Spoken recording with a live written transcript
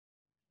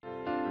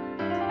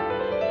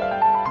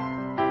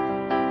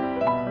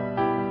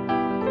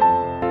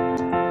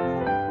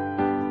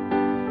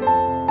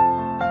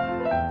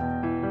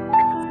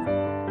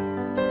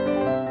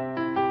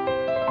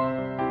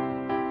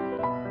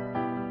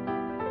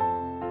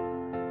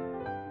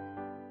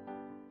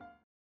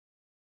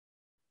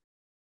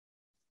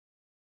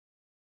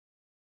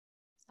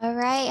All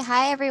right.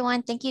 Hi,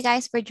 everyone. Thank you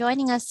guys for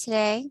joining us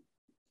today.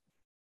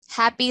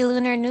 Happy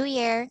Lunar New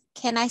Year.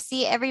 Can I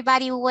see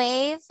everybody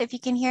wave if you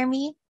can hear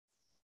me?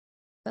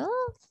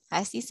 Oh,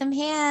 I see some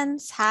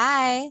hands.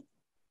 Hi.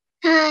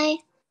 Hi.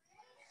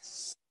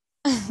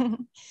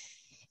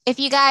 If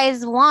you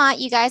guys want,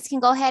 you guys can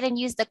go ahead and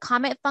use the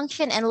comment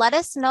function and let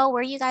us know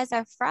where you guys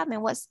are from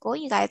and what school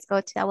you guys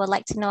go to. I would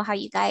like to know how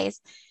you guys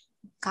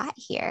got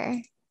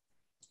here.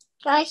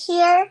 Got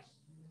here.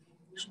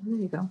 There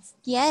you go.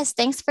 Yes,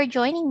 thanks for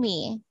joining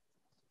me.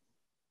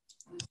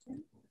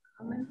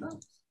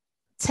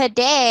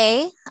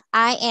 Today,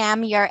 I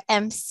am your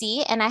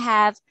MC and I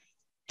have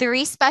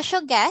three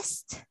special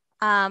guests.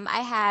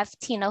 I have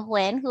Tina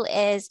Nguyen, who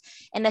is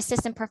an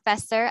assistant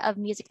professor of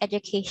music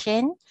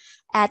education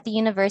at the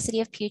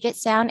University of Puget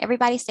Sound.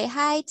 Everybody say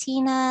hi,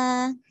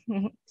 Tina.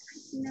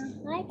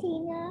 Hi,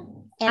 Tina.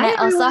 And I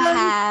also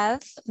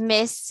have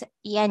Miss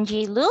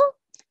Yanji Lu,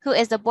 who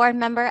is a board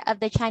member of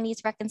the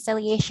Chinese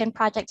Reconciliation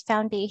Project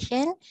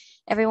Foundation.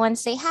 Everyone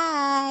say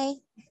hi.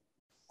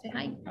 Say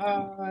hi.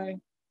 Hi.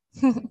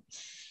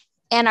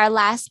 And our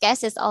last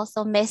guest is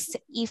also Miss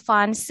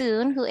Yifan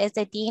Soon, who is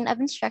the Dean of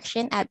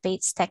Instruction at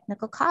Bates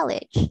Technical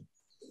College.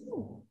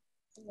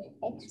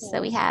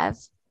 So we have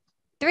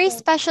three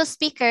special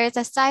speakers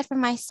aside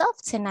from myself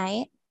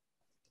tonight.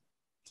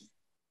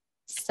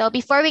 So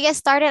before we get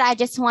started, I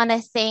just want to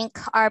thank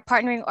our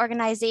partnering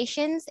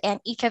organizations and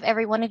each of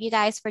every one of you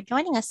guys for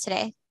joining us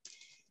today.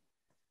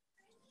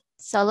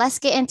 So let's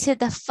get into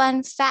the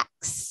fun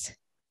facts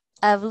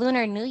of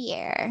Lunar New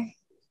Year.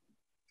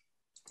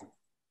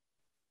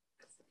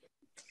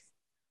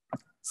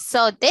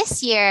 So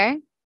this year,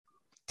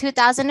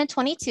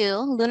 2022,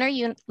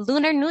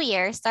 Lunar New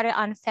Year started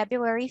on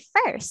February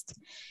 1st.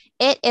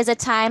 It is a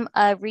time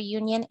of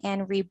reunion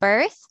and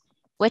rebirth,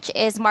 which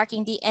is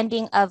marking the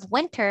ending of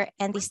winter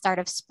and the start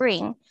of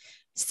spring.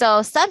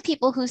 So some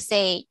people who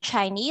say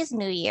Chinese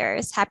New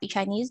Year's, Happy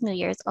Chinese New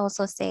Year's,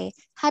 also say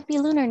Happy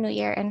Lunar New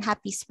Year and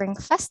Happy Spring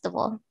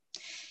Festival.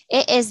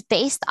 It is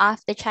based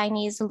off the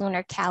Chinese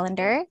lunar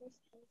calendar,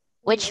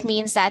 which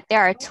means that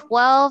there are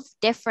 12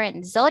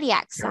 different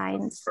zodiac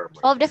signs,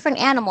 12 different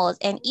animals,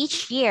 and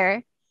each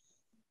year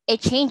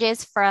it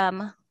changes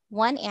from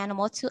one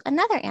animal to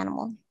another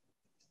animal.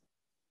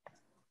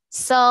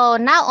 So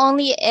not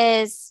only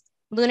is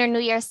Lunar New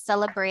Year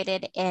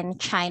celebrated in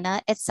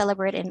China, it's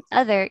celebrated in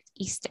other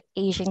East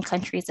Asian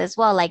countries as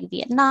well, like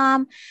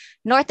Vietnam,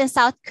 North and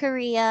South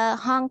Korea,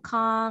 Hong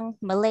Kong,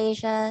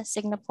 Malaysia,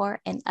 Singapore,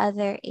 and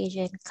other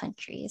Asian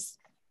countries.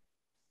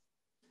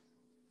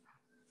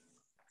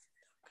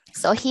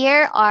 So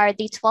here are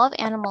the 12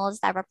 animals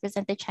that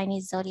represent the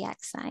Chinese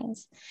zodiac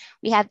signs.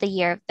 We have the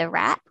year of the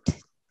rat,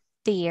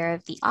 the year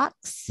of the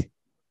ox,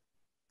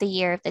 the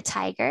year of the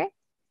tiger,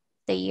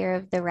 the year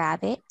of the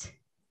rabbit,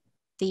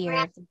 the year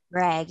of the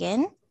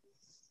dragon.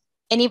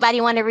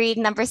 Anybody want to read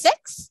number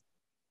 6?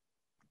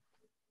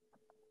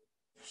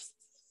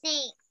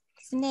 Snake.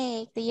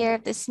 Snake, the year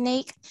of the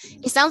snake.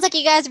 It sounds like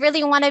you guys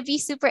really want to be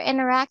super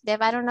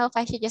interactive. I don't know if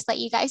I should just let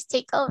you guys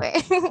take over.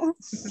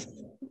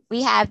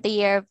 We have the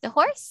year of the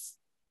horse,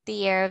 the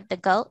year of the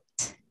goat,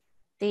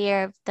 the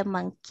year of the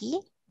monkey,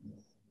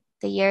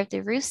 the year of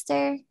the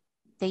rooster,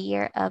 the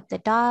year of the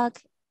dog,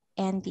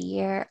 and the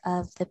year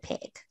of the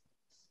pig.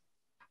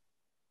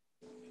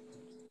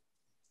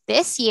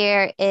 This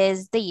year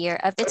is the year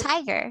of the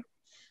tiger.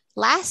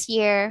 Last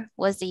year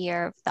was the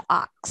year of the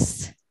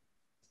ox.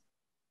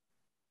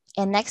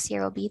 And next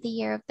year will be the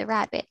year of the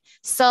rabbit.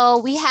 So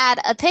we had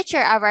a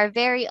picture of our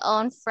very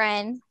own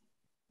friend,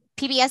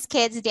 PBS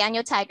Kids,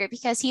 Daniel Tiger,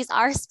 because he's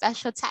our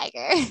special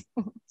tiger.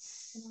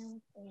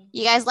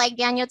 You guys like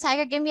Daniel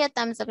Tiger? Give me a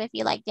thumbs up if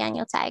you like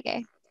Daniel Tiger.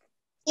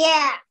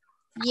 Yeah.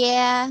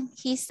 Yeah,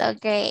 he's so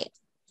great.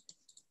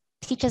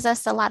 Teaches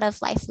us a lot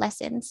of life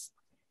lessons.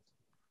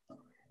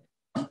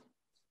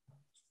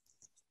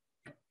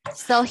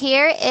 So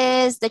here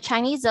is the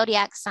Chinese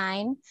zodiac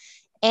sign,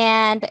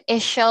 and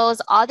it shows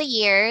all the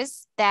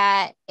years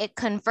that it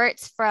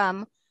converts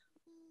from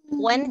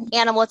one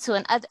animal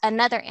to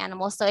another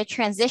animal. So it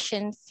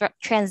transitions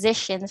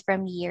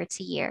from year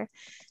to year.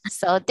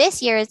 So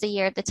this year is the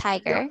year of the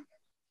tiger.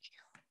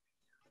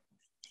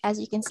 As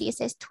you can see, it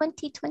says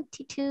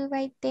 2022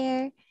 right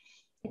there.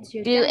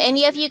 Do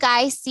any of you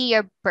guys see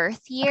your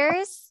birth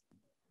years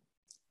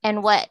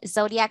and what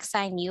zodiac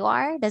sign you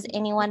are? Does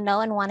anyone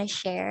know and want to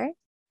share?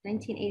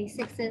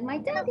 1986 is my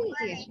daddy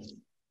here.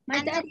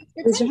 My daddy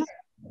is Raise the your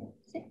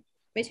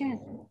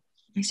tiger.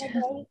 Raise your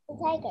hand. The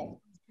tiger.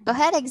 Go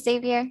ahead,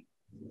 Xavier.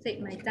 Say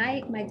my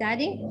daddy. My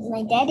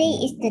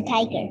daddy is the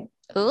tiger.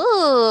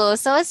 Ooh,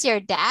 so it's your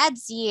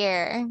dad's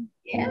year.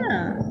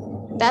 Yeah.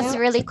 That's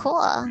really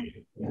cool.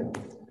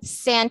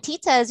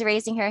 Santita is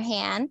raising her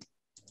hand.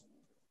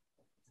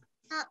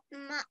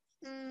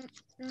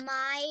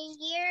 My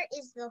year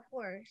is the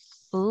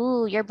horse.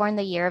 Ooh, you're born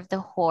the year of the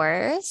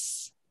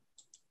horse.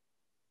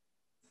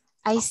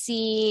 I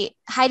see.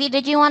 Heidi,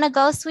 did you want to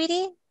go,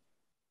 sweetie?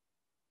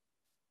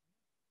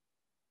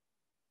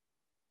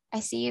 I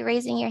see you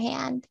raising your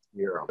hand.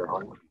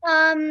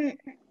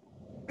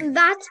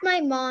 That's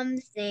my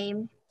mom's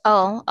name.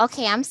 Oh,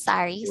 okay. I'm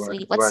sorry,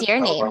 sweetie. What's your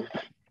name?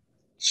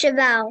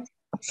 Chevelle.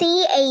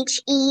 Chevelle.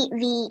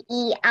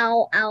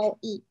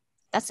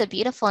 That's a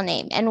beautiful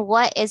name. And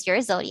what is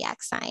your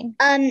zodiac sign?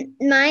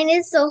 Mine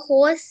is the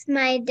horse.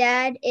 My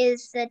dad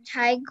is the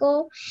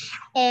tiger,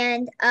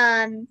 and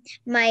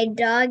my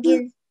dog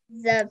is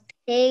the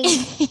pig,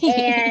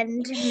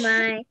 and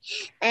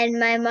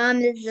my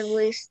mom is the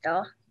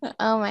rooster.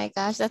 Oh my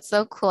gosh, that's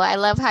so cool. I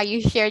love how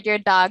you shared your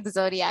dog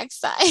zodiac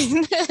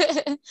sign.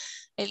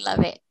 I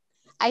love it.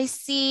 I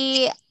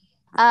see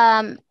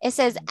it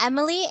says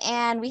Emily,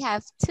 and we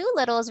have two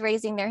littles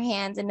raising their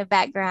hands in the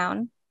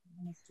background.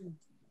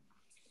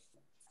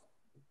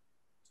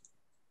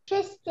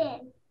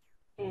 Tristan.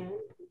 And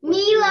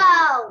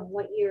Milo.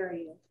 what year are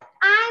you?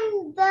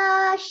 I'm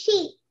the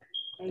sheep.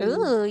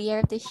 Ooh,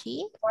 you're the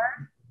sheep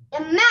The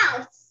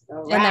mouse.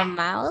 and a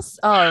mouse.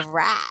 Oh, a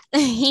rat.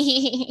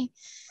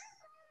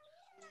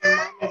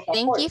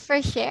 Thank you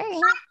for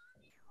sharing.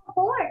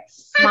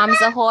 Horse.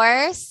 Mom's a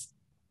horse.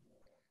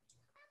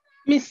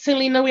 Miss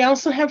Selena, we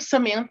also have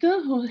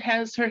Samantha who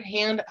has her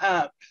hand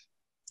up.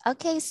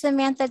 Okay,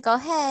 Samantha, go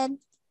ahead.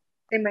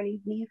 Say my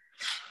name.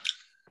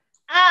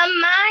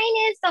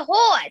 Mine is the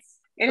horse.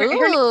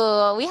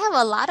 Ooh, we have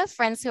a lot of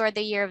friends who are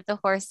the year of the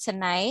horse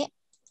tonight.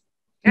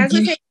 I was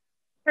gonna say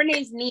her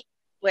name's Nia.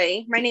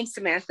 Wait, my name's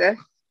Samantha.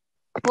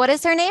 What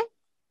is her name?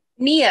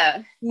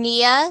 Nia.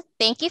 Nia.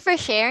 Thank you for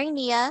sharing,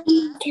 Nia.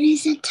 It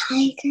is a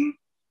tiger.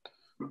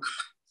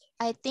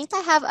 I think I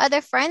have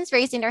other friends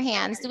raising their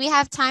hands. Do we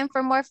have time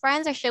for more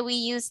friends, or should we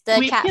use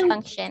the chat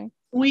function?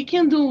 We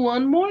can do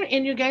one more,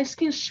 and you guys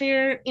can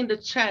share in the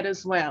chat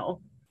as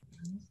well.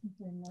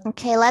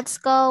 Okay, let's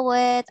go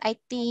with, I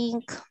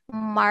think,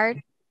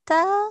 Marta.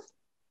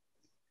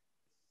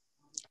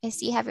 I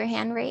see you have your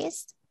hand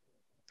raised.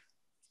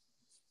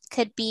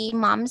 Could be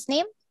mom's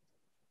name.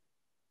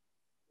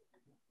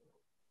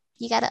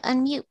 You gotta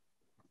unmute.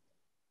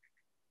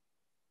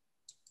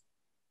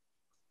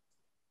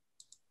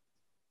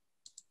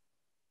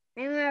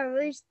 I'm a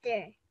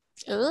rooster.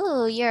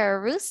 Ooh, you're a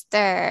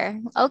rooster.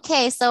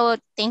 Okay, so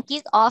thank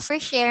you all for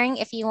sharing.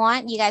 If you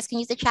want, you guys can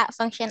use the chat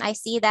function. I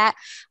see that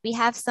we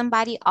have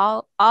somebody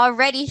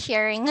already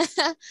sharing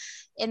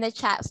in the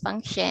chat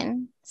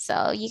function.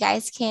 So you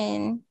guys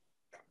can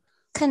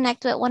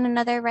connect with one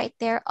another right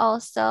there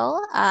also.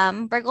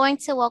 We're going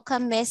to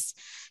welcome Miss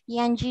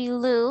Yanji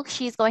Lu.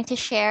 She's going to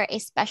share a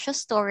special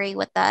story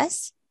with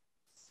us.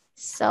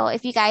 So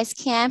if you guys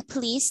can,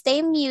 please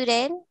stay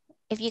muted.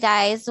 If you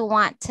guys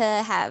want to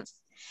have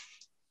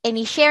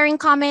any sharing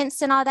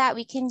comments and all that,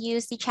 we can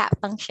use the chat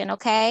function,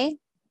 okay?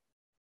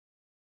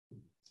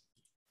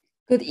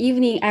 Good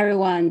evening,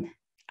 everyone.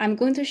 I'm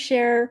going to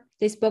share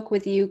this book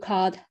with you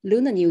called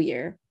Lunar New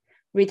Year,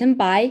 written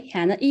by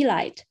Hannah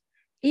Elite,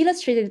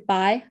 illustrated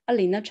by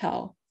Alina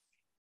Chow.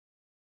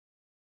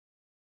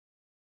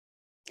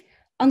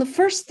 On the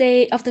first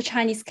day of the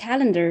Chinese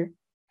calendar,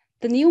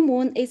 the new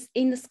moon is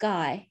in the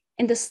sky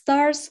and the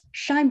stars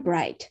shine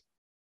bright.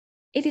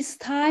 It is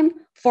time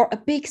for a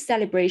big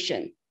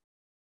celebration.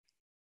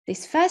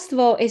 This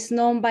festival is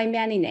known by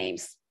many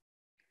names: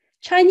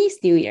 Chinese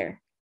New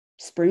Year,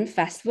 Spring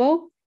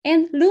Festival,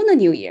 and Lunar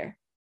New Year.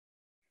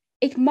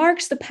 It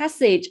marks the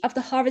passage of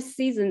the harvest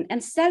season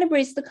and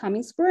celebrates the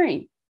coming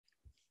spring.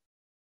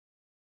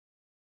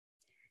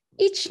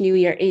 Each New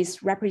Year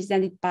is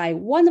represented by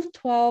one of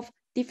 12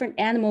 different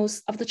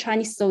animals of the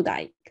Chinese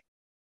zodiac.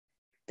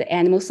 The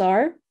animals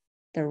are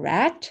the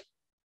rat,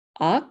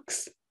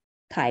 ox,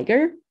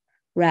 tiger,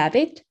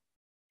 rabbit,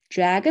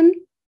 dragon,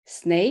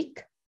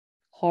 snake,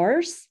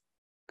 horse,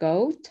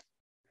 goat,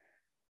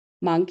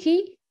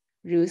 monkey,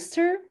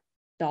 rooster,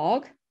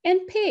 dog,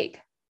 and pig.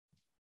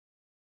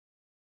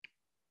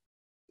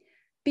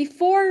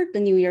 Before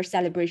the New Year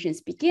celebrations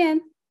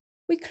begin,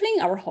 we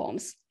clean our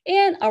homes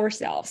and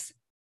ourselves.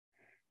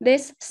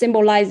 This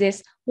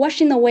symbolizes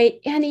washing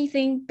away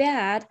anything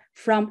bad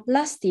from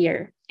last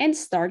year and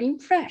starting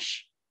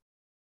fresh.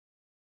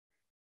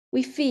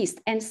 We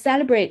feast and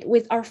celebrate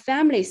with our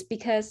families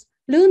because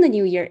Lunar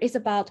New Year is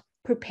about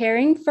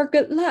preparing for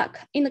good luck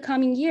in the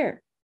coming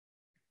year.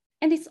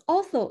 And it's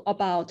also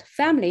about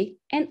family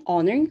and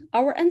honoring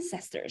our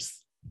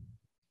ancestors.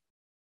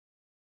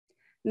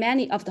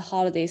 Many of the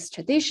holidays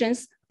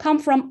traditions come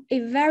from a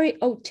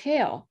very old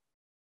tale.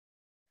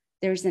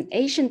 There's an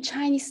ancient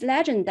Chinese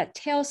legend that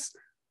tells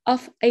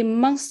of a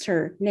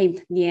monster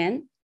named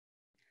Nian,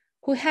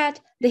 who had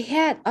the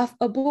head of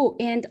a bull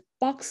and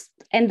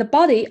the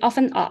body of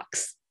an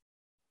ox.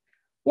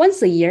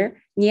 Once a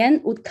year,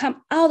 Nian would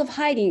come out of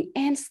hiding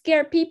and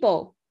scare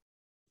people.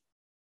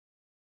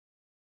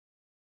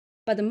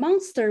 But the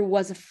monster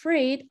was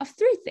afraid of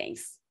three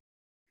things: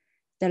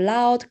 the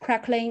loud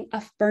crackling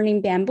of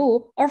burning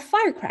bamboo or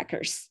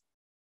firecrackers,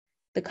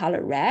 the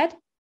color red,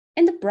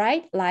 and the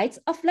bright lights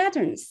of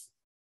lanterns.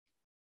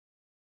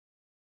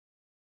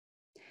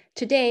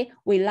 Today,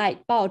 we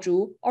light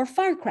baozhu or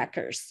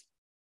firecrackers,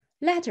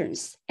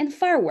 lanterns, and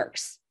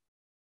fireworks.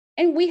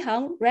 And we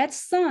hung red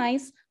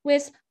signs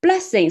with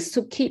blessings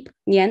to keep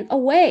Nian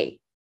away.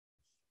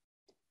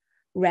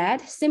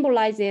 Red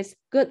symbolizes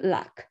good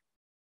luck.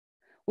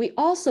 We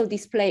also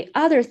display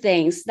other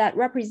things that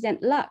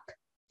represent luck,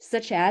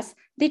 such as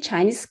the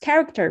Chinese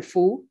character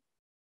Fu,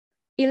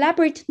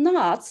 elaborate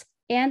knots,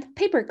 and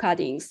paper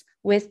cuttings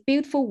with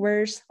beautiful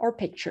words or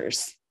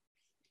pictures.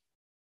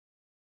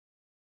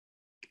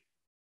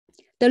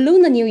 The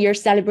Lunar New Year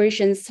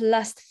celebrations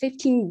last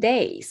 15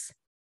 days.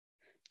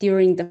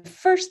 During the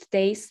first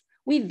days,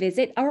 we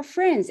visit our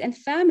friends and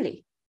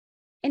family,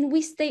 and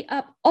we stay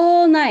up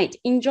all night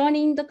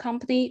enjoying the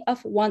company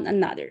of one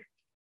another.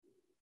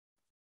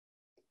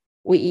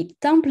 We eat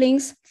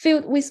dumplings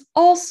filled with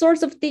all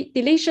sorts of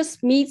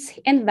delicious meats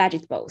and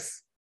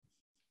vegetables.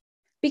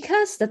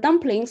 Because the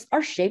dumplings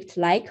are shaped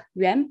like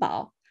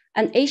yuanbao,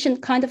 an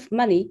ancient kind of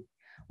money,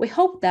 we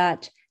hope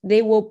that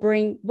they will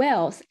bring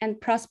wealth and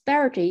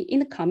prosperity in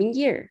the coming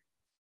year.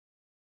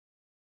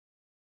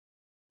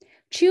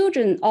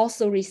 Children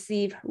also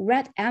receive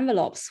red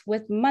envelopes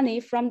with money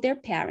from their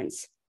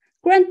parents,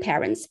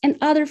 grandparents, and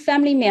other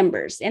family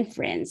members and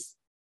friends.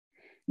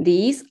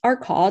 These are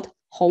called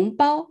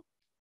hongbao.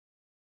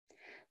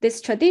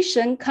 This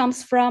tradition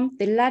comes from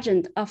the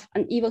legend of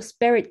an evil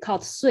spirit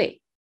called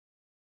Sui.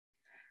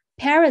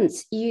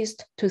 Parents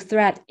used to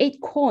thread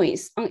 8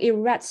 coins on a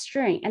red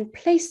string and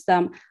place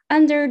them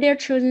under their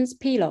children's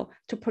pillow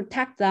to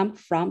protect them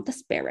from the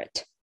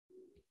spirit.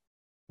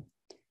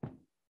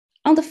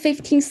 On the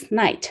 15th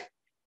night,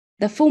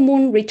 the full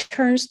moon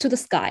returns to the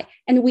sky,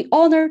 and we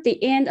honor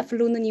the end of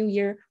Lunar New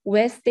Year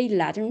with the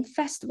Lantern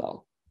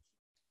Festival.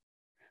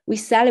 We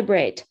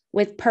celebrate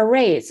with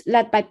parades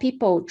led by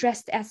people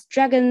dressed as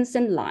dragons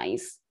and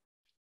lions.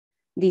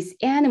 These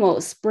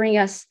animals bring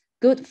us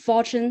good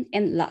fortune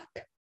and luck.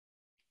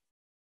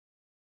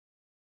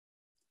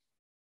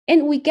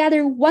 And we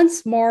gather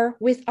once more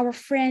with our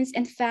friends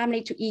and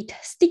family to eat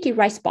sticky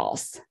rice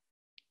balls.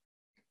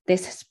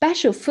 This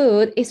special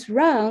food is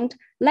round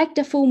like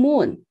the full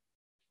moon,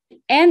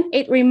 and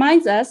it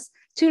reminds us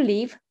to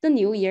live the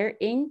new year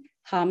in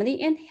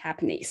harmony and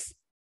happiness.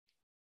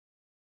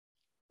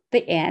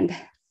 The end.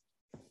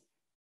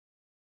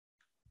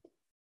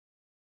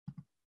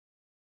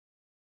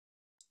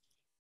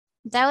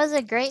 That was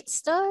a great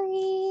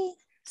story.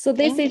 So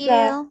this Thank is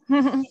you.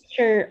 a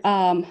picture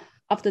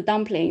of the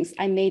dumplings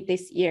I made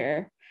this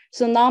year.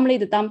 So normally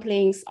the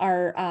dumplings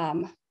are,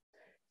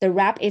 the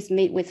wrap is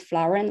made with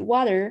flour and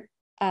water,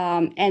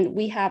 and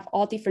we have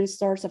all different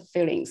sorts of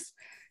fillings.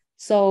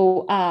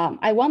 So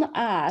I want to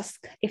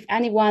ask if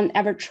anyone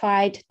ever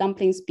tried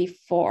dumplings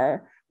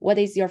before, what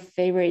is your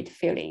favorite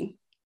filling?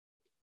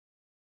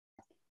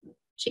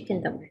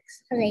 Chicken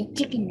dumplings. I like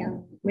chicken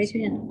dumplings. Raise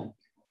your hand.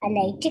 I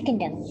like chicken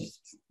dumplings.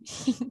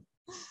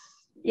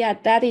 Yeah,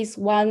 that is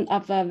one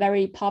of a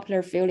very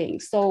popular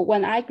fillings. So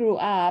when I grew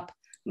up,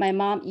 my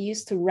mom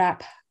used to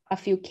wrap a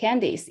few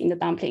candies in the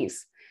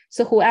dumplings.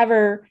 So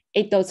whoever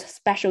ate those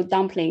special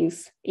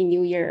dumplings in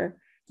New Year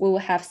will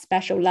have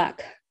special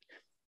luck.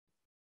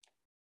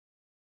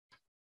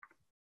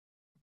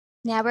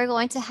 Now we're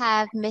going to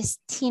have Miss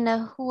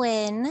Tina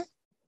Huynh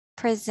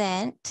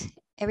present.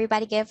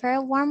 Everybody give her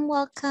a warm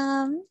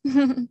welcome.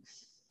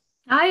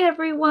 Hi,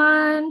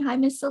 everyone. Hi,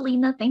 Miss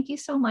Selena. Thank you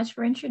so much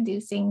for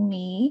introducing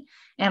me.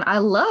 And I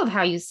love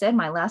how you said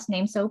my last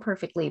name so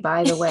perfectly,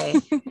 by the way.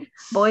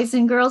 Boys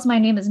and girls, my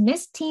name is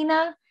Miss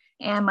Tina,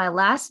 and my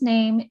last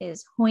name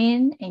is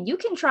Huynh. And you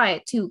can try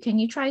it too. Can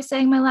you try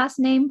saying my last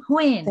name?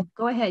 Huynh.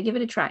 Go ahead, give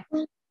it a try.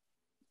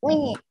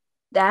 Wait.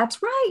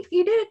 That's right.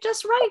 You did it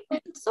just right.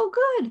 It's so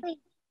good.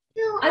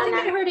 I think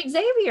I heard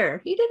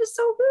Xavier. He did it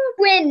so good.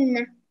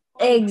 Win.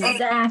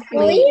 Exactly.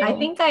 Really? I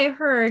think I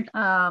heard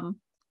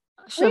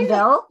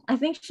Chevelle. I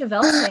think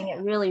Chevelle sang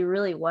it really,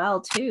 really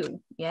well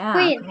too. Yeah.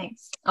 Win.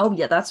 Thanks. Oh,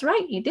 yeah, that's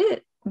right. You did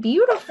it.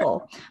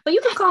 Beautiful. But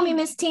you can call me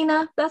Miss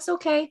Tina. That's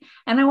okay.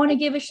 And I want to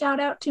give a shout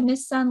out to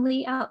Miss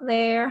Sunlee out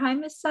there. Hi,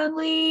 Miss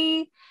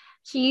Sunlee.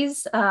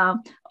 She's a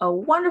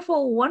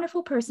wonderful,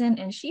 wonderful person,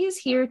 and she is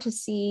here to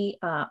see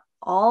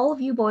all of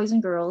you boys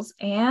and girls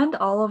and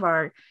all of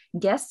our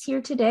guests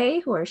here today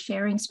who are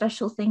sharing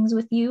special things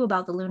with you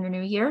about the Lunar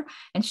New Year.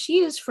 And she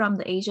is from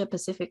the Asia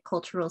Pacific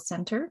Cultural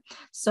Center.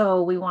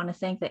 So we want to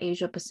thank the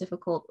Asia Pacific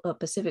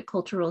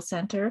Cultural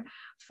Center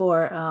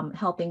for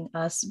helping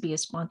us be a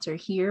sponsor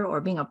here, or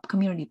being a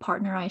community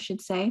partner, I should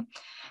say.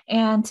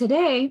 And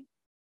today,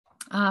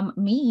 I'm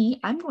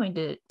going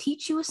to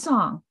teach you a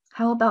song.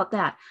 How about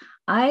that?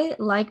 I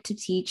like to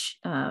teach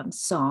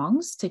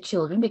songs to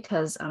children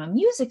because I'm a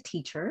music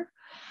teacher.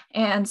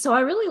 And so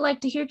I really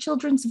like to hear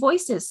children's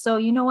voices. So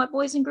you know what,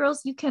 boys and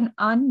girls, you can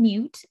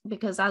unmute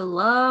because I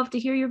love to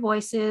hear your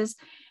voices.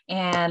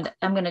 And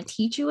I'm going to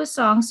teach you a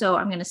song. So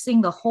I'm going to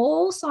sing the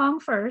whole song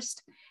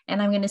first,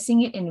 and I'm going to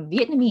sing it in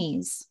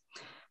Vietnamese.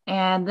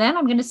 And then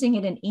I'm going to sing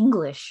it in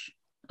English.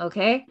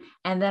 Okay.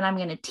 And then I'm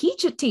going to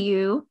teach it to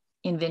you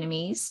in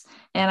Vietnamese.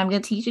 And I'm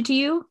going to teach it to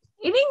you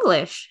in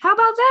English. How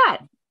about that?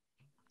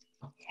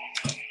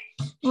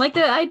 Like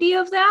the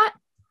idea of that?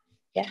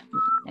 Yeah.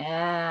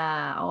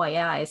 Yeah. Oh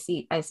yeah, I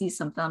see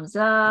some thumbs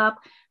up.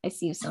 I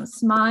see some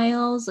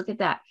smiles. Look at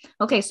that.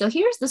 Okay, so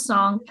here's the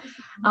song.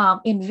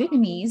 In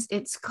Vietnamese,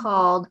 it's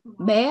called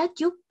Bé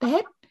chúc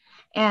Tết,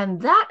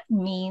 and that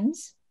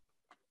means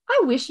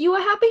I wish you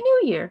a happy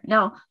new year.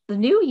 Now, the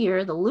new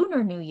year, the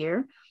Lunar New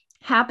Year,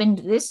 happened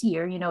this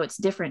year. You know, it's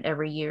different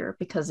every year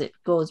because it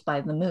goes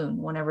by the moon,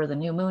 whenever the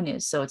new moon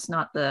is. So it's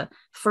not the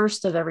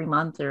first of every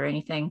month or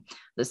anything,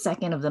 the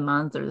second of the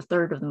month or the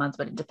third of the month,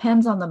 but it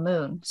depends on the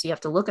moon. So you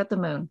have to look at the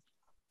moon.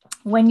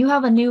 When you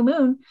have a new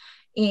moon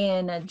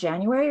in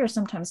January or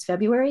sometimes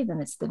February, then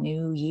it's the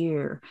new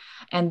year.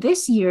 And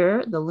this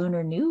year, the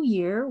Lunar New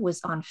Year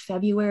was on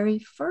February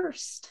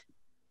 1st.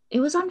 It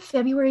was on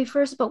February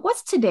 1st, but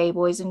what's today,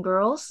 boys and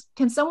girls?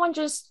 Can someone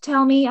just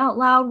tell me out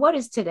loud, what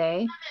is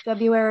today?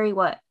 February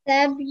what?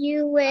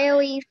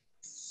 February 11th.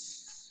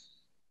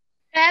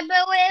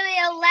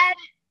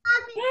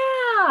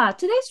 Yeah,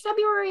 today's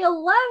February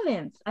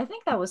 11th. I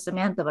think that was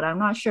Samantha, but I'm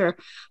not sure.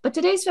 But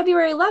today's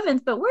February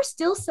 11th, but we're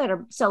still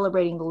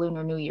celebrating the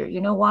Lunar New Year.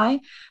 You know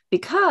why?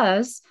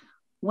 Because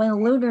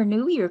when Lunar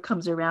New Year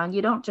comes around,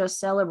 you don't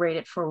just celebrate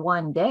it for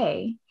one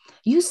day.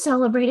 You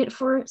celebrate it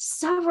for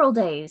several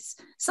days.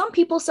 Some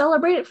people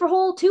celebrate it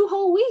for two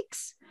whole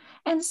weeks.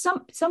 And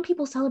some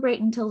people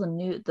celebrate until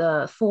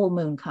the full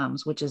moon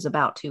comes, which is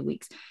about 2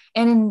 weeks.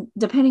 And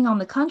depending on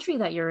the country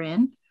that you're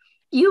in,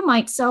 you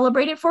might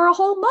celebrate it for a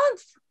whole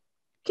month.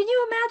 Can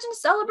you imagine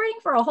celebrating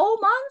for a whole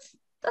month?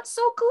 That's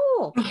so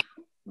cool.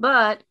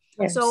 But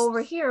yes. So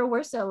over here,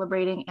 we're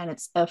celebrating, and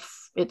it's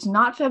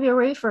not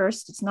February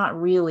 1st. It's not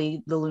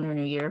really the Lunar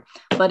New Year,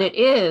 but it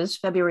is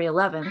February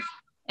 11th.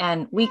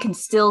 And we can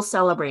still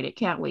celebrate it,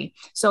 can't we?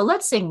 So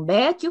let's sing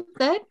Bé chúc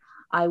Tết.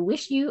 I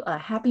wish you a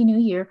happy new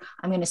year.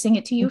 I'm going to sing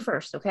it to you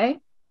first, okay?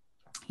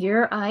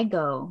 Here I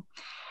go.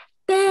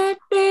 Tết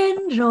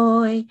đến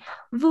rồi,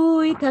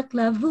 vui thật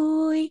là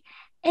vui.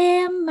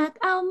 Em mặc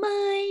áo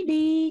mới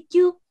đi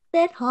chúc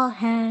Tết họ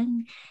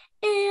hàng.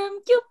 Em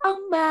chúc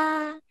ông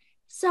bà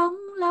sống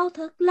lâu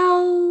thật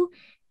lâu.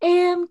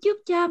 Em chúc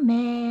cha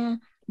mẹ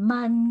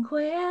mạnh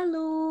khỏe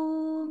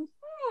luôn.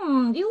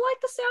 Do you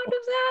like the sound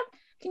of that?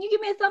 Can you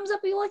give me a thumbs up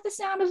if you like the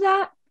sound of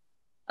that?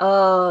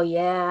 Oh,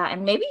 yeah.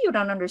 And maybe you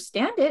don't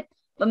understand it,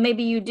 but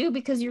maybe you do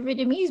because you're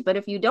Vietnamese. But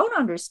if you don't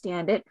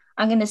understand it,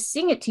 I'm going to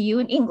sing it to you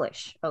in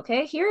English.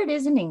 Okay, here it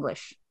is in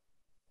English.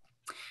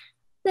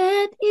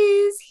 That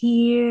is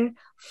here,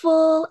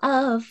 full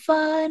of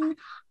fun.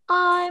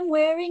 I'm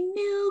wearing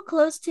new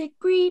clothes to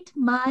greet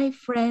my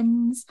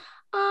friends.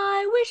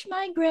 I wish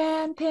my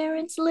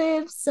grandparents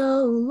lived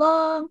so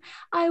long.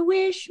 I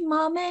wish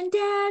mom and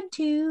dad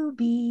to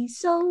be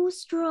so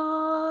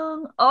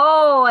strong.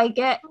 Oh,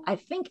 I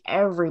think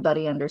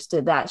everybody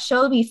understood that.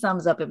 Show me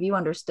thumbs up if you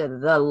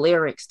understood the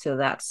lyrics to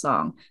that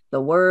song, the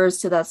words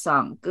to that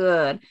song.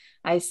 Good.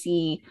 I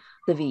see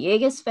the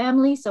Villegas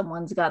family.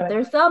 Someone's got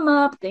their thumb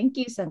up. Thank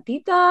you,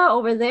 Santita,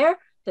 over there.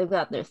 They've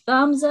got their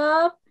thumbs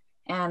up.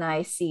 And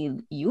I see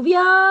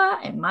Yuvia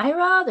and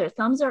Myra, their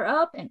thumbs are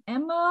up, and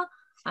Emma.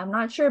 I'm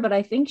not sure, but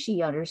I think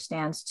she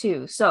understands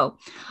too. So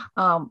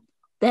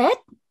that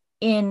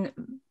in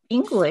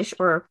English,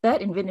 or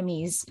that in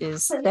Vietnamese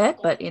is that,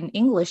 but in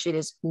English it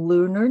is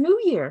Lunar New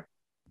Year.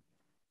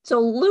 So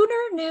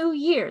Lunar New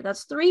Year,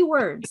 that's 3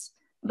 words.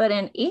 But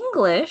in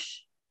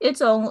English, in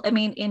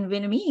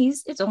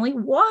Vietnamese, it's only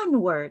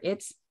 1 word.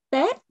 It's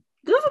that.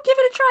 Give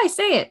it a try.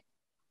 Say it.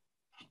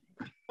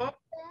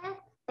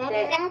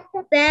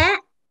 That.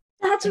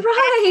 That's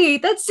right.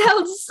 That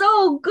sounds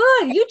so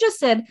good. You just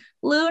said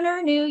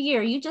Lunar New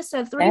Year. You just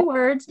said 3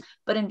 words,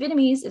 but in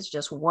Vietnamese, it's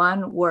just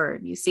 1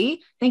 word. You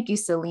see? Thank you,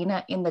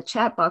 Selena. In the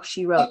chat box,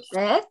 she wrote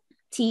Tết,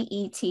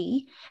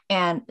 T-E-T,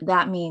 and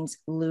that means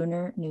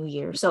Lunar New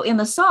Year. So in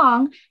the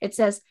song, it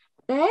says,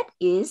 Tết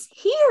is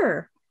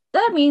here.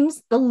 That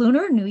means the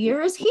Lunar New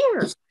Year is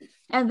here.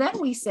 And then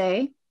we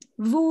say,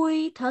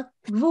 Vui thật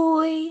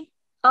vui.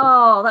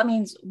 Oh, that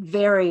means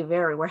very,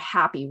 very, we're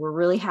happy. We're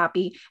really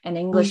happy. In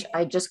English,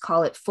 I just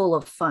call it full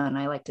of fun.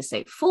 I like to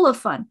say full of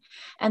fun.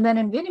 And then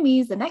in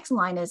Vietnamese, the next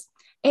line is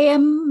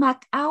Em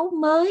mặc áo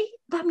mới.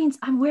 That means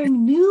I'm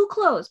wearing new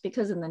clothes,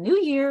 because in the new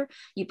year,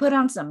 you put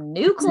on some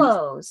new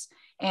clothes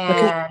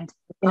and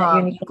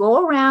you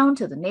go around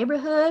to the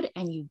neighborhood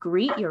and you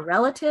greet your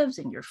relatives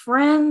and your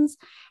friends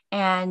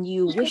and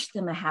you wish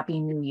them a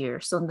happy new year.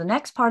 So the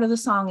next part of the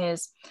song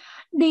is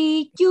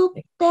Đi chúc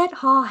Tết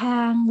họ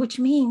hàng, which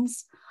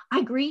means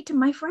I greet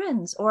my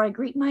friends or I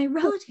greet my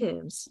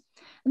relatives.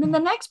 And then the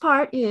next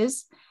part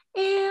is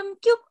Em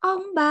chúc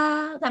ông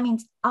bà. That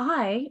means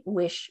I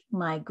wish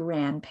my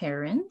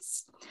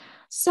grandparents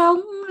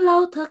sống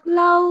lâu thật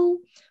lâu.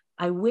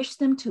 I wish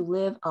them to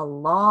live a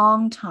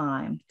long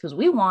time, because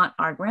we want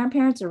our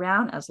grandparents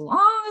around as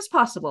long as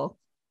possible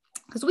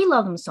because we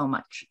love them so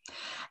much.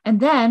 And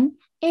then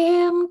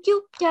Em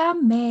chúc cha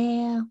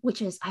mẹ,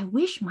 which is I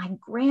wish my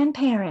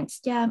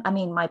grandparents,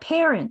 my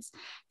parents.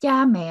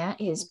 Cha mẹ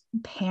is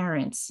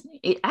parents.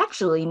 It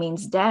actually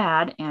means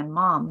dad and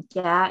mom.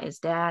 Cha is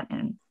dad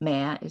and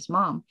mẹ is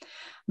mom.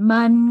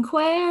 Mạnh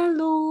khỏe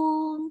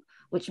luôn,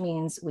 which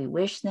means we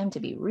wish them to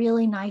be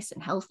really nice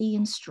and healthy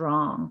and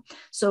strong.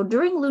 So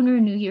during Lunar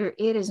New Year,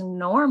 it is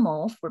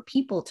normal for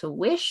people to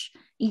wish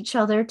each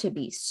other to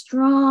be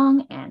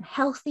strong and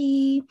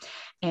healthy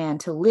and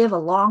to live a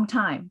long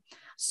time.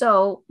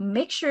 So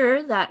make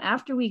sure that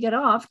after we get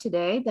off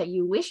today that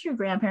you wish your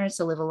grandparents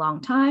to live a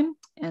long time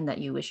and that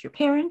you wish your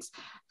parents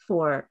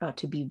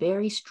to be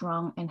very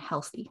strong and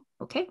healthy.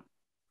 Okay.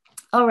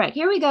 All right,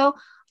 here we go.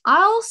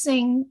 I'll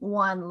sing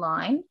one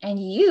line and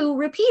you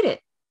repeat it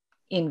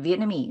in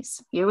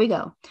Vietnamese. Here we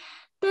go.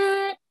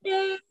 Tết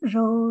đến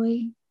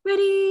rồi.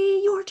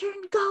 Ready, your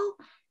turn, go.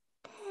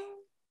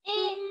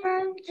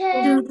 Exactly,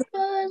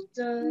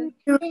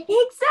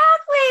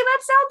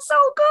 that sounds so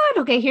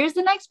good. Okay, here's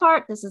the next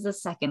part. This is the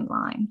second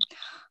line.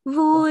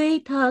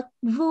 Vui thật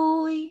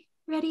vui.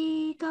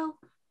 Ready, go.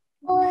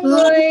 Vui.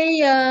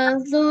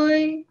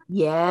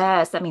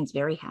 Yes, that means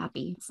very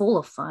happy, full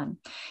of fun.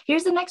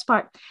 Here's the next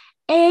part.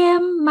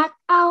 Em mặc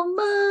áo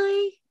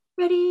mới.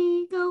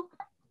 Ready, go.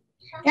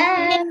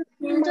 Em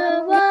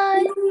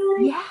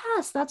vui.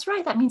 Yes, that's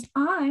right. That means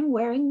I'm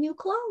wearing new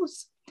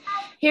clothes.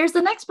 Here's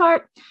the next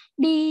part.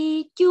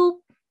 Đi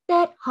chúc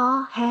Tết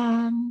họ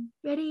hàng.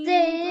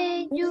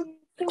 Ready?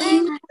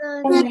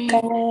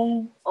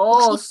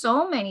 Oh,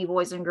 so many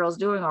boys and girls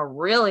doing a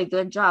really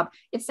good job.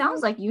 It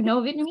sounds like you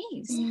know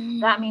Vietnamese.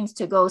 That means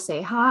to go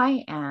say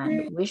hi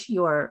and wish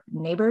your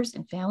neighbors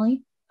and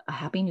family a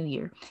happy new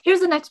year. Here's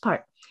the next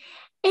part.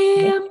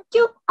 Em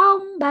chúc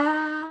ông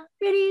bà.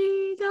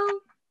 Ready, go.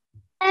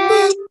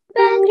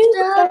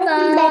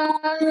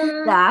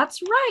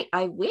 That's right.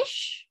 I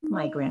wish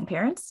my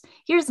grandparents.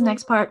 Here's the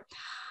next part.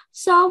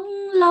 Sống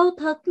lâu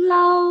thật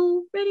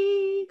lâu.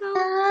 Ready, go.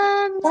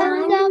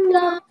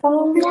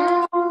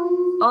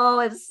 Oh,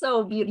 it's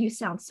so beautiful. You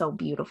sound so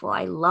beautiful.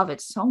 I love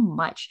it so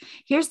much.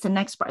 Here's the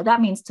next part.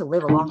 That means to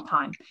live a long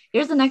time.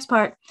 Here's the next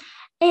part.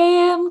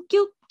 Em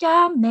chúc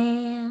cha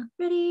mẹ.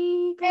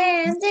 Ready, go.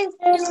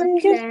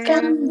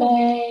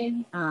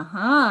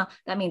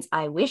 That means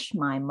I wish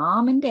my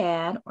mom and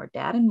dad, or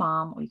dad and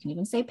mom, or you can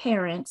even say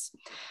parents.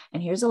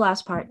 And here's the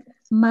last part.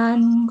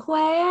 Mạnh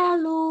khỏe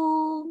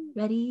luôn.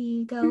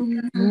 Ready, go.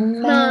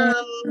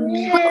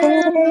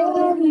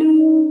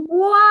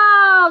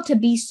 Wow, to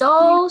be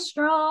so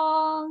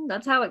strong.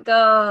 That's how it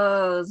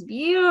goes.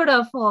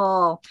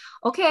 Beautiful.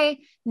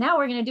 Okay, now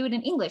we're going to do it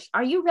in English.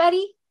 Are you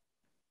ready?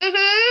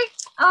 Mm-hmm.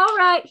 All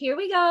right, here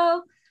we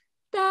go.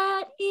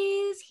 That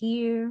is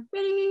here.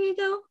 Ready,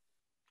 go.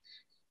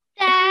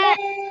 That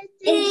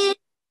is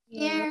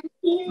here.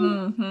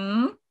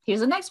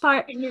 Here's the next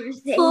part.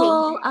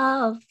 Full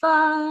of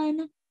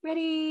fun.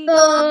 Ready?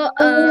 Full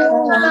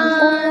of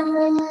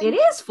fun. It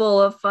is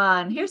full of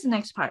fun. Here's the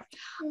next part.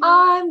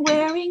 I'm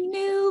wearing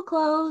new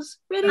clothes.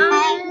 Ready?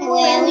 I'm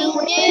wearing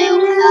new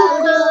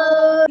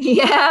clothes.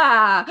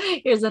 Yeah.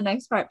 Here's the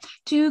next part.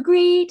 To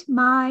greet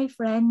my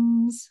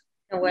friends.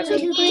 To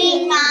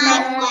greet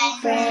my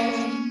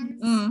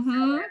friends.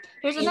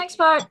 Here's the next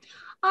part.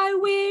 I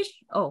wish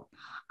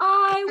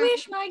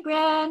my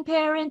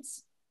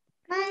grandparents.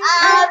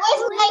 I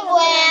wish my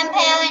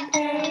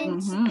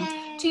grandparents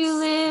to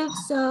live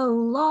so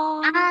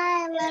long.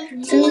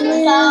 to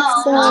live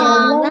so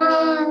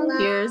long.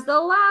 Here's the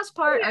last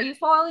part. Are you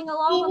following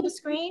along on the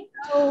screen?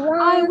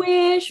 I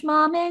wish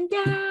mom and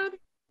dad.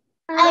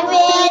 I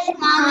wish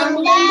mom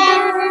and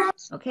dad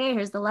Okay,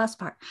 here's the last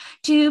part.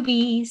 To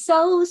be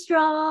so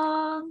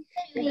strong.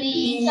 to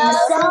be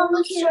so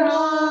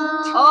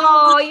strong.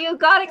 Oh, you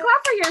got it.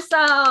 Clap for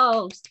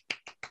yourselves.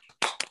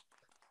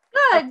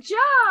 Good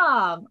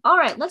job. All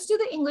right, let's do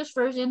the English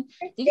version.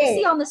 You can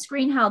see on the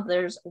screen how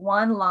there's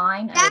one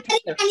line and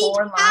there's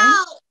 4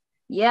 lines.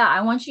 Yeah,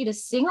 I want you to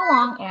sing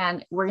along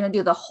and we're going to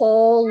do the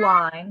whole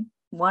line,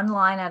 one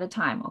line at a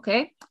time,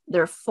 okay?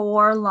 There are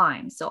 4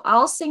 lines. So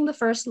I'll sing the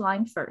first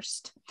line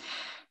first.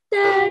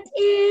 That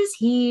is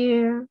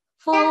here,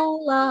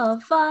 full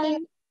of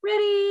fun.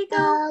 Ready,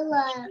 go.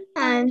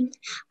 And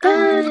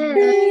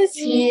is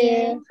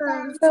here,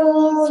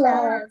 full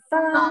of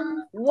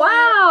fun.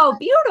 Wow,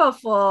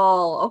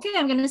 beautiful. Okay,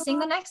 I'm going to sing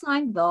the next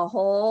line, the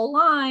whole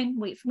line.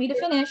 Wait for me to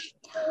finish.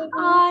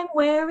 I'm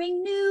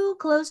wearing new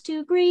clothes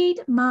to greet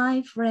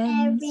my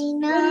friends.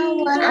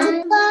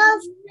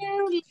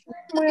 Every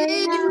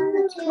Ready,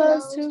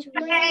 close to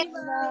my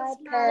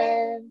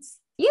parents.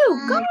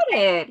 You got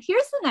it.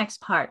 Here's the next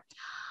part.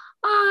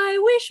 I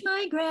wish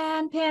my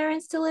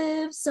grandparents to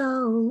live so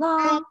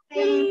long.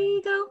 Ready,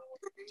 go.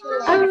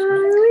 I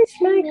wish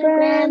my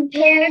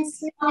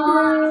grandparents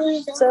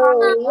lived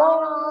so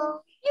long.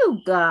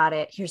 You got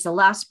it. Here's the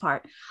last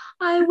part.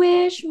 I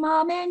wish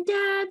mom and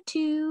dad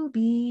to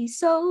be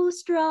so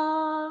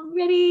strong.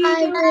 Ready,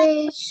 I go.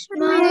 wish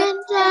mom and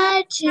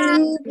dad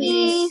to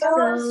be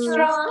so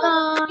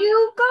strong.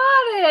 You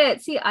got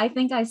it. See, I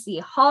think I see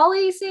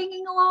Holly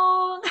singing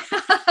along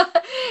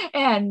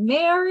and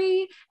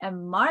Mary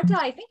and Marta.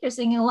 I think they're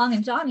singing along,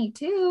 and Johnny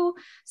too.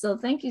 So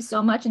thank you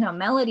so much. And now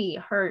Melody,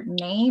 her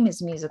name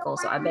is musical.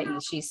 So I bet you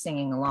she's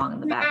singing along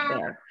in the back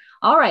there.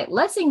 All right,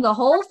 let's sing the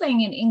whole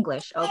thing in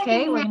English,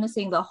 okay? We're going to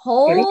sing the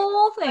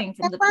whole thing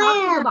from the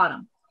top to the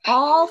bottom.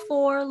 all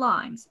 4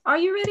 lines. Are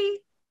you ready?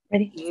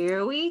 Ready.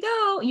 Here we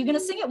go. You're going to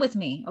sing it with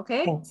me,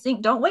 okay? Okay.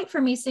 Sing. Don't wait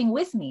for me. Sing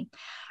with me.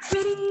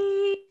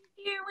 Ready?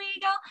 Here we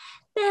go.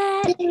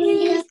 That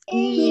is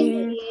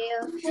here.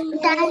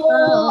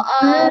 Full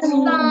of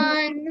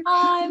fun.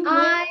 I'm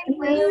I'm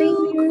willing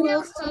willing you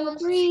close to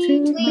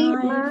greet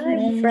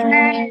my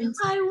friends.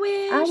 I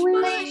wish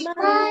my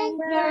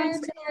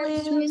grandparents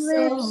could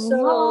live so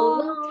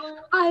long.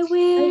 I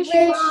wish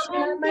mom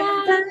and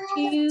dad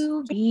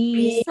to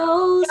be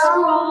so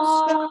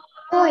strong.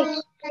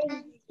 Wow,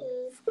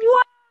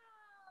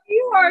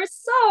 you are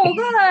so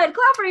good.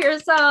 Clap for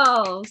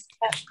yourselves.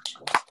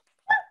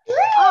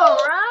 All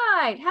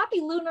right. Happy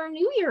Lunar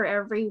New Year,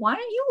 everyone.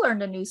 And you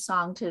learned a new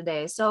song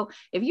today. So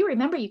if you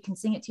remember, you can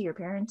sing it to your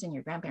parents and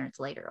your grandparents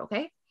later,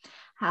 okay?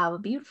 Have a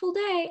beautiful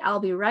day. I'll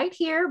be right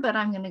here, but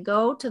I'm going to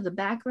go to the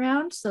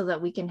background so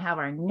that we can have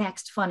our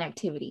next fun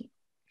activity.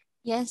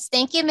 Yes,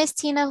 thank you, Miss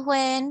Tina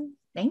Huynh.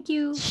 Thank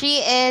you. She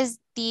is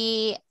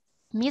the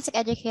music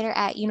educator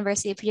at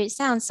University of Puget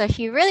Sound. So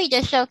she really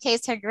just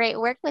showcased her great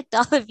work with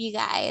all of you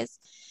guys.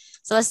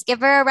 So let's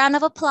give her a round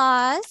of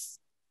applause.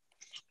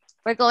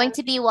 We're going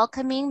to be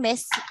welcoming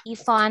Miss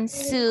Yvonne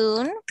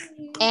soon,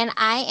 and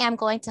I am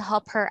going to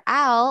help her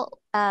out.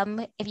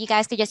 If you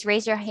guys could just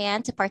raise your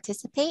hand to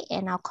participate,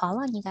 and I'll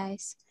call on you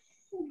guys.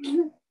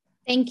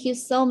 Thank you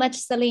so much,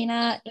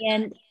 Selena.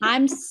 And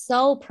I'm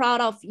so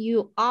proud of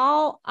you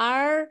all,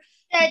 our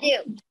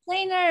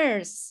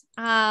trainers.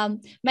 My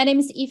name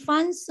is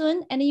Yvonne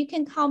Sun, and you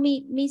can call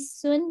me Miss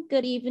Sun.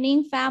 Good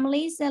evening,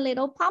 families and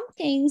little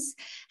pumpkins.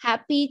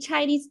 Happy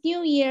Chinese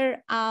New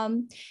Year.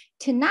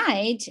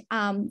 Tonight,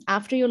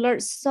 after you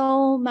learned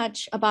so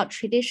much about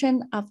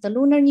tradition of the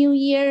Lunar New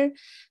Year,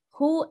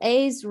 who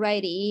is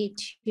ready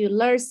to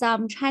learn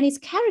some Chinese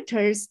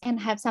characters and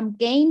have some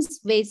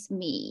games with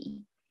me?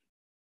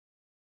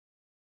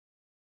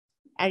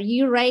 Are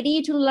you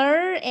ready to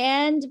learn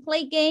and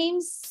play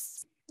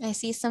games? I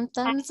see some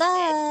thumbs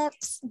up.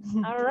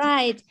 All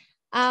right.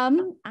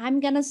 I'm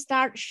gonna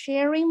start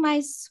sharing my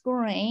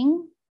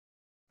screen.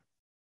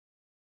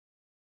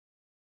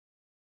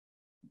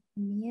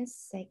 Give me a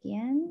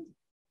second.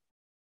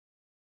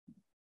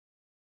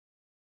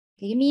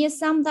 Give me a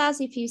thumbs up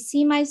if you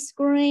see my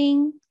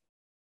screen.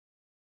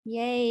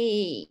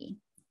 Yay.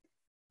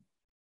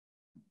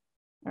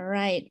 All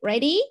right,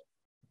 ready?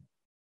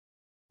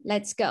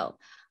 Let's go.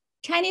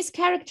 Chinese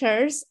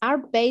characters are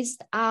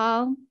based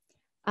on,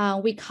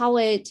 we call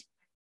it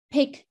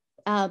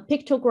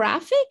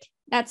pictographic.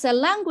 That's a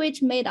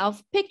language made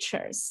of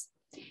pictures.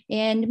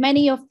 And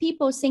many of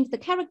people think the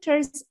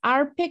characters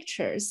are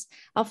pictures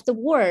of the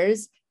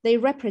words they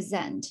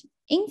represent.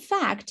 In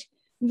fact,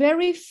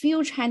 very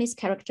few Chinese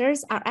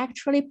characters are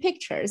actually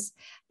pictures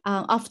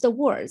of the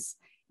words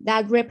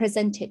that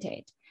represented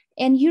it.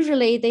 And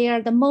usually they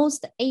are the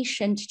most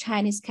ancient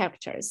Chinese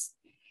characters.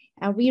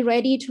 Are we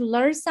ready to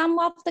learn some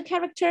of the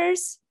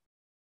characters?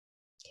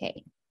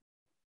 Okay.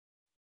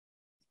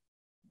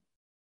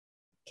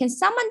 Can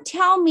someone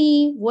tell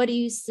me what do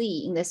you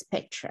see in this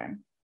picture?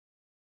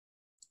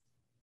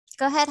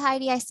 Go ahead,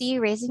 Heidi. I see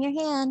you raising your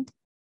hand.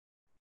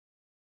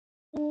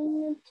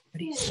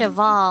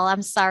 Cheval.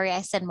 I'm sorry,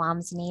 I said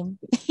mom's name.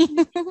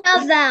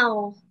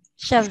 Cheval.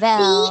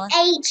 Cheval.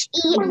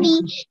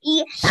 C-H-E-V-E-L-L-E.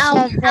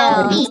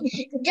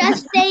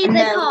 Just say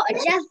the call.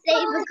 Just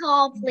say the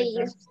call,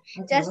 please.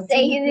 Just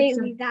say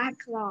the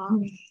exact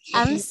call.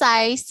 I'm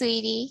sorry,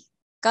 sweetie.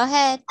 Go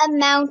ahead. A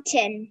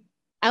mountain.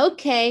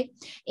 Okay.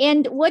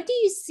 And what do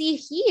you see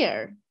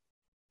here?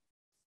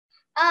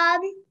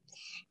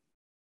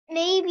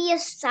 Maybe a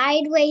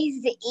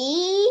sideways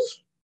E.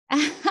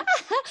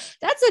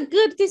 That's a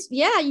good,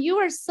 yeah, you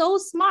are so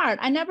smart.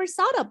 I never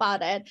thought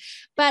about it.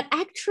 But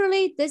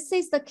actually, this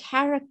is the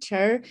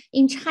character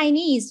in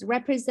Chinese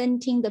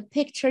representing the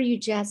picture you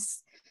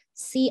just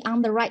see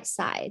on the right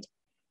side.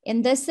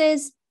 And this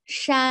is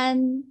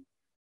Shan.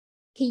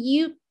 Can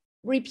you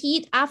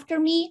repeat after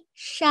me?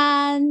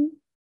 Shan.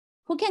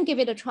 Who can give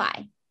it a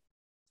try?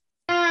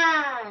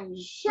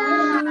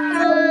 Shan.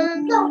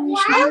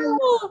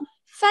 Oh,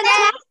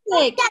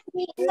 fantastic.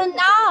 So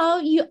now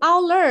you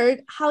all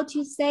learned how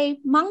to say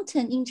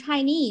mountain in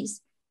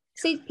Chinese.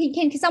 So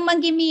can someone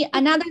give me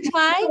another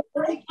try?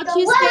 How do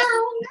you say?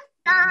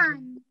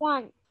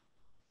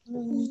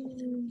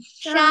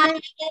 Shan.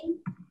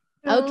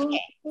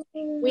 Okay.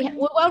 We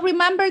will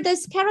remember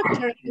this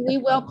character. We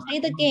will play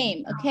the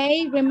game,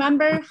 okay?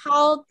 Remember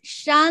how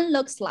Shan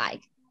looks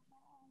like.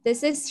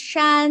 This is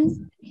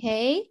Shan,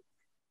 okay?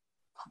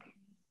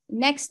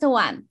 Next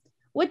one.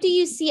 What do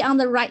you see on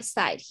the right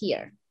side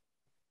here?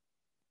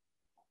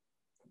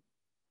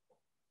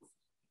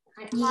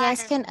 You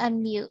guys can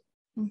unmute.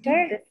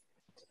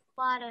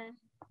 Water.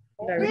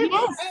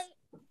 Yes.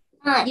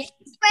 Yes,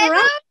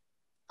 correct.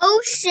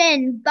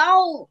 Ocean,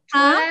 boat,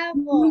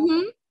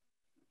 travel.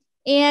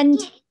 And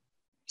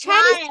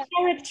Chinese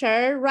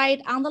character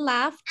right on the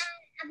left.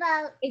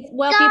 It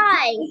will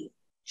be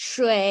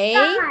shui.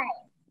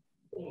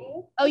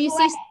 Oh, you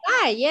see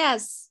sky,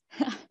 yes.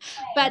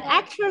 But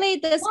actually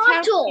this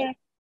character,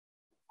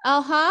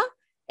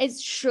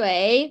 it's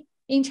shui.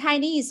 In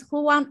Chinese,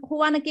 who want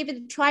to give it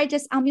a try?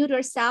 Just unmute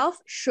yourself.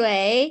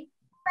 水.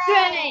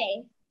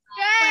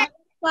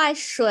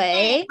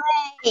 水.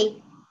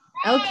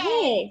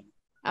 Okay.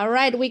 All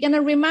right. We're going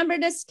to remember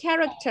this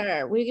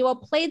character. We will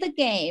play the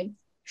game.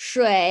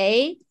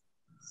 水.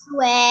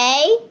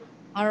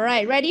 All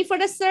right. Ready for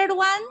the third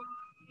one?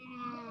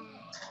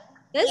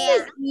 This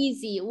is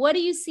easy. What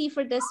do you see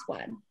for this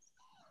one?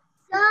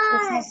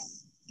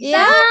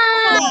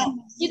 Yeah.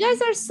 You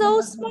guys are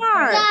so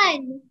smart.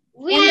 And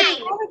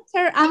the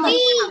character on the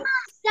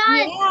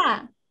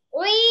yeah.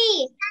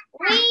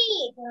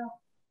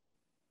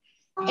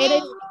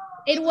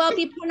 It will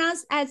be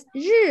pronounced as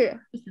日.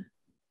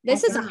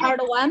 This is a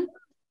hard one.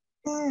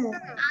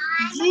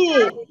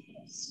 Yeah.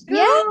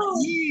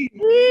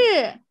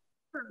 日.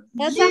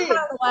 That's a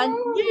hard one.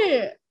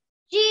 日.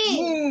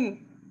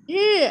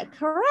 日.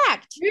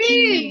 Correct.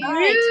 All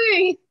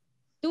right.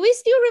 Do we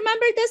still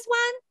remember this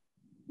one?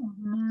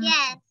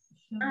 Yes.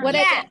 What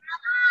is it?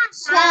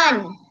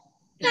 Sun.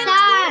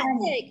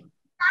 Fantastic.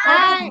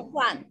 What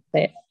one?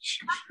 Day.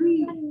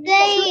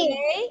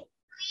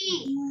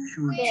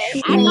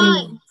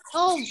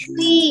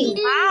 Okay.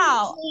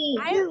 Wow.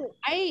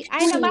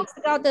 I must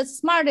got the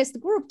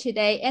smartest group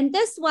today. And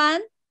this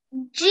one?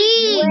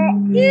 G.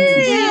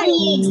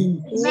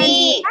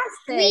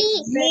 Fantastic.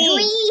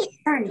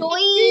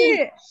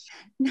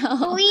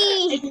 No.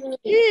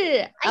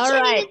 All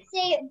right.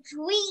 Say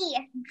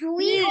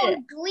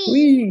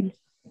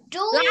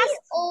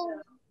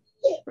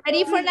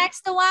Ready for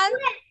next one?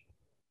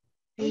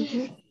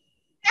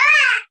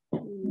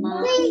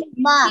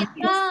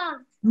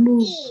 Moo.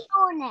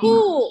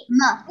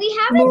 We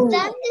haven't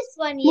done this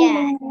one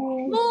yet.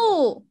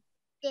 Moo.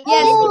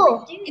 Yes,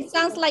 it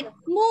sounds like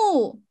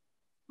moo.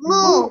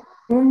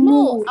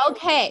 Moo.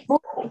 Okay.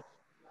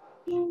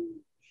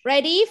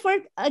 Ready for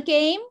a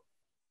game?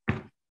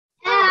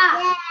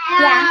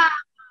 Yeah.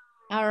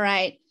 All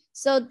right.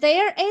 So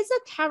there is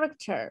a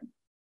character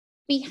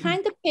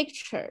behind the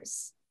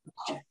pictures.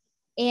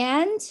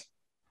 And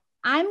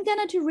I'm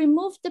going to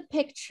remove the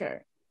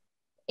picture.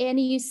 And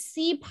you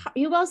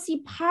will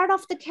see part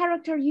of the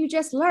character you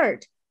just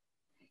learned.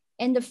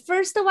 And the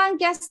first one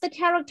guess the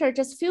character,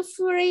 just feel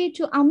free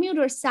to unmute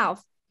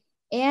yourself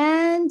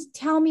and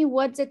tell me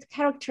what's the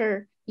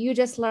character you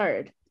just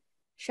learned.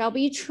 Shall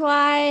we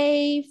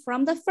try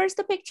from the first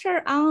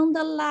picture on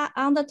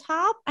the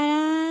top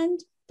and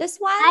this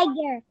one?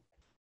 Tiger.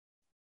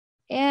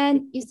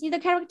 And you see the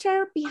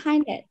character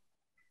behind it.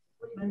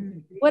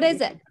 What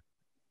is it?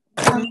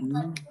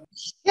 Sun.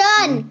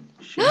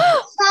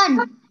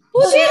 Sun.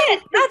 Who did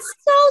it? That's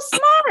so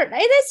smart.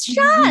 It is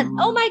Sean.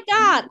 Oh my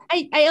God.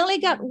 I only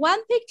got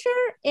one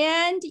picture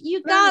and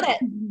you got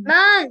it.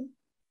 Man.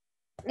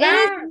 It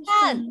is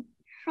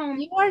Sean.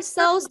 You are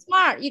so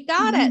smart. You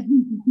got it.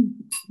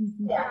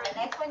 Yeah,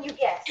 next one you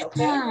guess,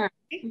 okay?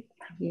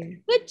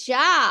 Good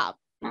job.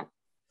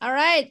 All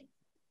right.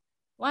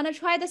 Want to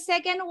try the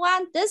second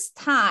one? This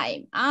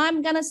time,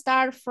 I'm going to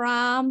start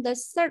from the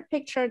third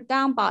picture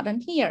down bottom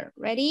here.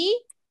 Ready?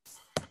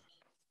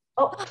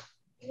 Oh,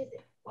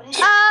 what is it?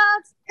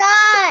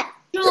 Sun.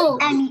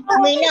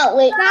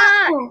 Wait.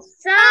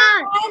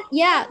 Sun.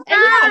 Yeah.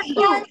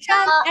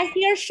 Sean. I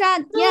hear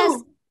Sean.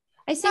 Yes.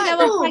 I think I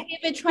will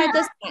try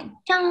this one.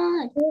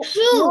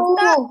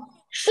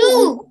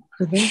 Shoe.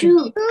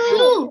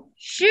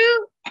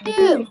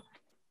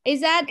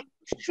 Is that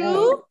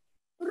true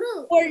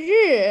or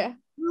日?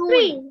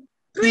 Three.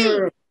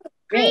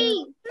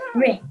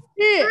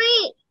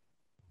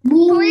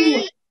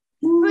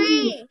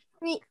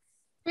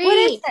 What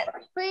is it?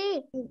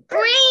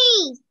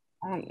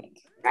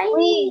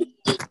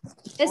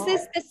 This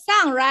is the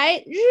sound,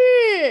 right?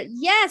 日.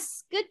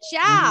 Yes, good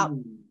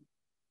job.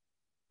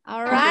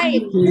 All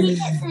right.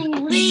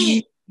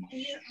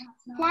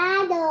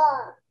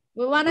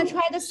 We want to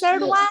try the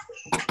third one?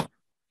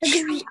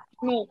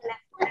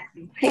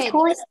 Okay,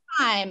 this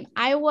time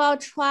I will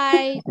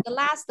try the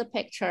last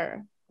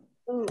picture.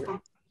 Oh,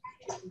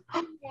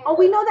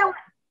 we know that one.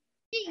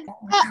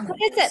 What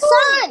is it?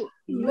 Sun.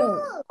 Moo.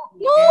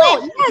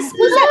 Yes,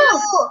 who's that?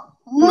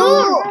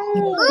 Moo.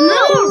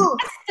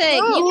 Fantastic.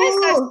 You guys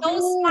are so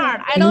smart.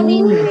 I don't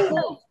need to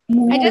remove.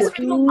 I just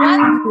removed one.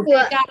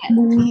 I got it.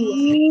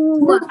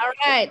 All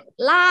right,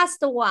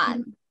 last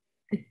one.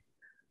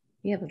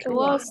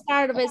 We'll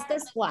start with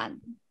this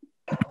one.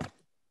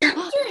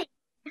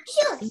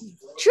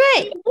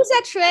 Trey. Who's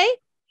that, Trey?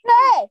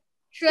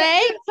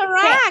 Trey,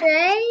 correct.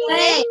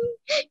 Trey.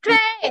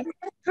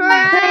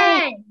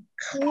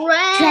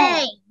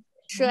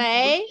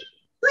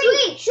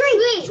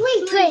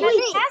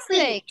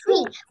 Fantastic.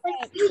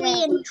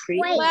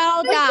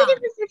 Well done.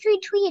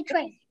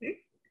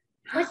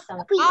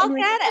 I'll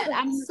get it.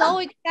 I'm so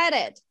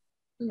excited.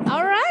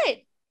 All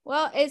right.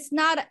 Well, it's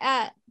not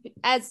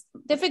as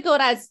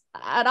difficult as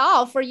at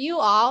all for you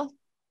all.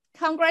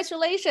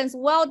 Congratulations.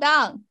 Well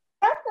done.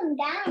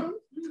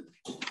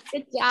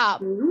 Good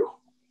job.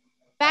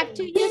 Back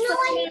to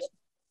you.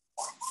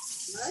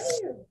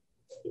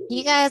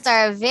 You guys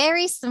are a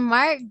very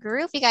smart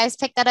group. You guys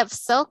picked that up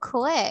so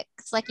quick.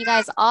 It's like you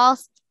guys all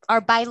or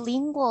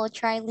bilingual,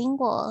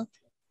 trilingual.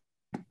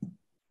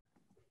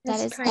 That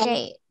is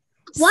great.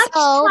 What's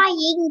So,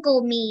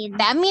 triangle mean?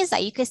 that means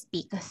that you could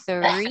speak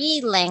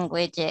 3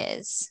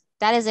 languages.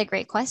 That is a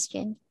great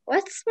question.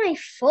 What's my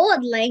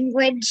fourth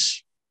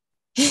language?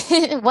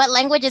 What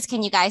languages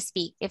can you guys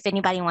speak if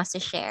anybody wants to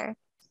share?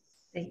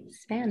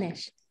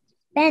 Spanish.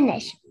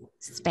 Spanish.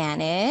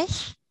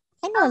 Spanish.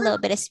 I know a little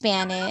bit of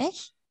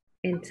Spanish.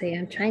 And say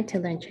I'm trying to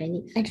learn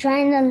Chinese. I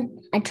try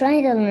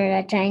to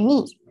learn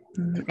Chinese.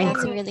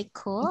 That's really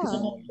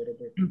cool.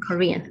 And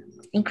Korean.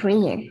 In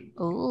Korean.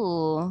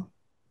 Ooh.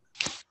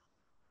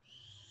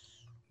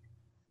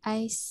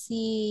 I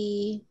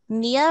see.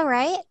 Nia,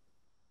 right?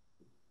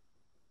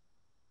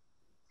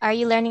 Are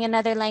you learning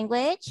another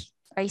language?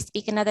 Are you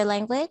speaking another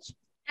language?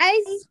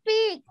 I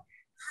speak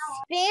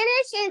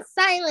Spanish and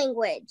sign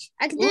language.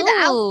 I can do the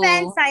Ooh.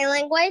 alphabet and sign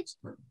language.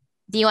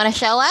 Do you want to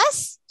show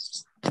us?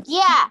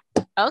 Yeah.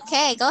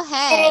 Okay, go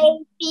ahead. A,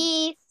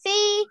 B,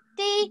 C,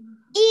 D,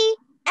 E,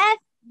 F,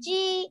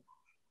 G,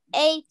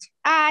 H,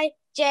 I,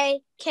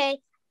 J, K,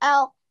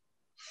 L,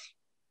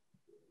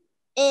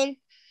 N,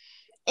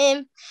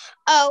 M,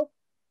 O,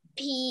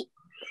 P,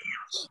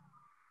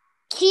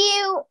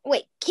 Q,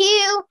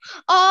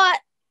 R,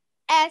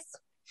 S,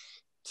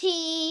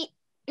 T,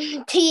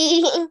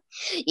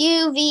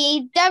 U,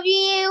 V,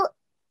 W,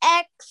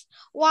 X,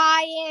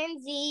 Y,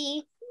 and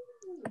Z.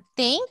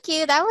 Thank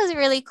you. That was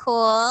really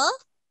cool.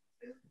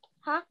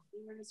 Huh?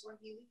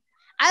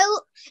 I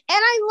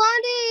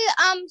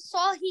learned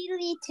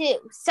Swahili too.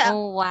 So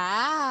Oh,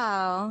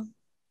 wow.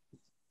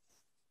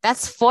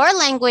 That's 4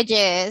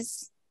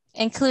 languages,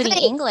 including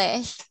 3.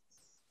 English.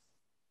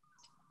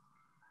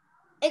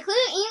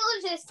 Including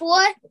English is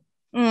 4,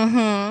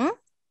 Mm-hmm.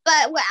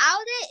 but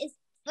without it, it's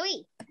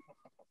 3.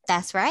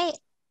 That's right.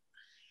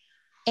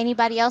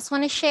 Anybody else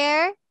want to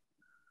share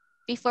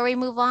before we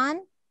move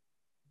on?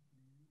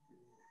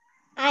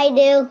 I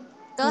do.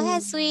 Go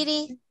ahead,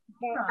 sweetie.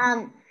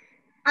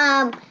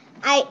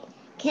 I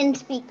can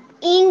speak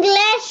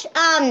English,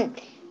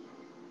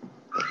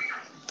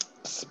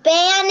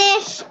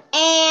 Spanish,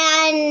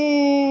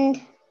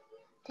 and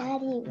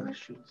Daddy.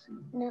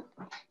 No,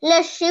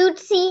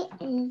 Lashutsi.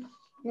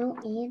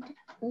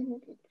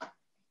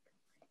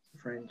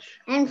 French.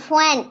 And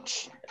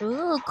French.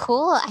 Ooh,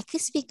 cool. I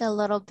could speak a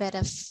little bit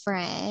of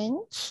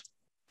French.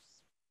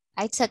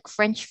 I took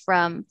French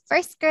from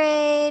 1st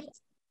grade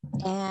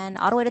and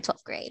all the way to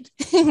 12th grade.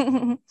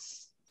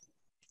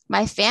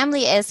 My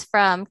family is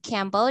from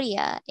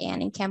Cambodia,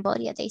 and in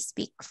Cambodia, they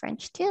speak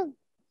French too.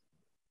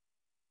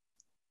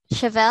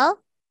 Chevelle?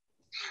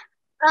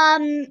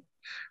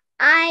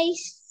 I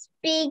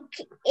speak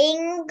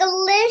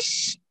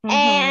English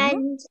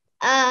and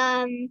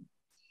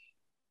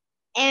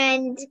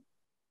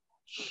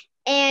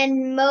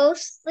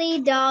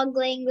mostly dog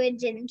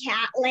language and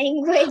cat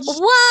language.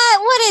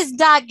 What? What is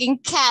dog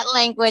and cat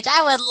language?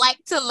 I would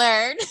like to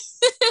learn.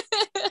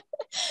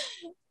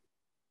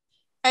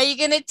 Are you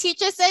going to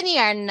teach us any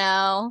or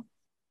no?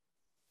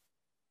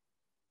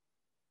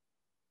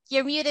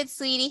 You're muted,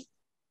 sweetie.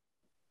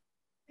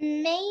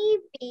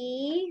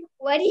 Maybe.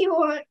 What do you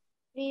want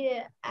me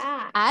to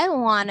ask? I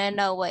want to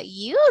know what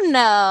you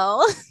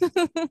know.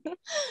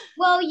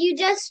 Well, you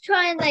just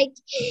try and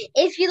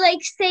if you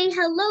say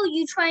hello,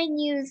 you try and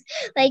use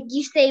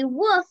you say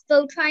woof,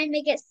 so try and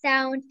make it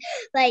sound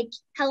like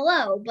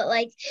hello, but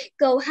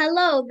go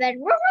hello, then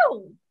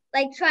woo.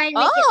 Try and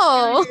make it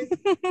sound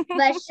as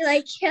much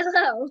like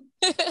hello.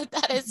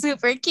 That is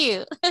super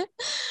cute.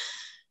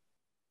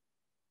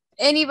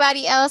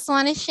 Anybody else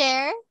want to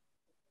share?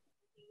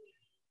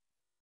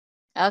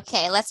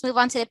 Okay, let's move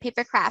on to the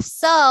paper craft.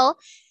 So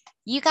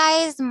you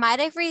guys might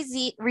have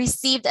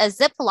received a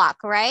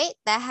Ziploc, right?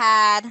 That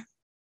had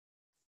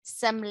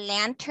some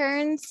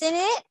lanterns in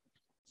it.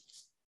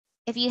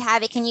 If you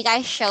have it, can you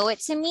guys show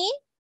it to me?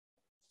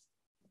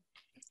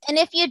 And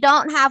if you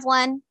don't have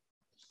one,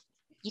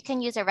 you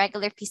can use a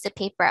regular piece of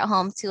paper at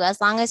home too.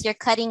 As long as you're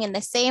cutting in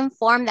the same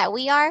form that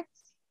we are,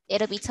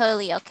 it'll be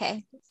totally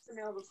okay.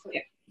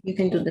 Yeah, you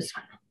can do this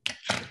one.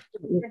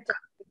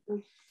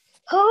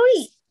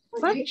 Holy.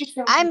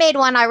 I made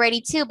one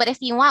already too, but if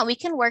you want, we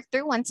can work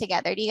through one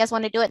together. Do you guys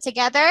want to do it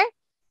together?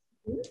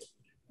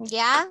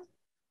 Yeah?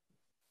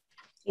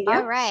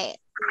 All right.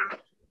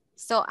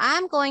 So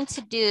I'm going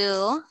to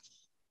do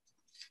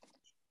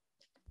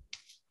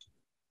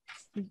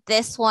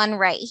this one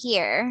right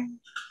here,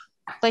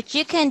 but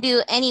you can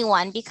do any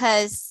one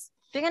because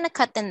you're going to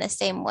cut them the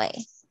same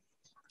way.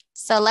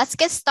 So let's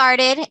get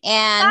started. And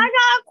I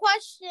got a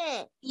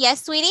question.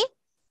 Yes, sweetie?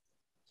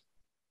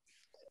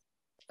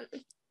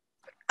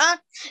 Can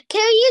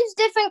we use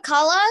different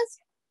colors?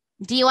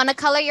 Do you want to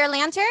color your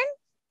lantern?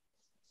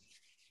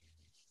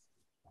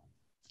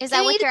 Is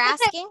that what you're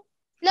asking?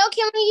 No,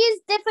 can we use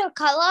different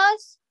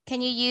colors?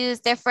 Can you use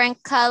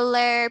different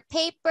color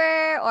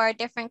paper or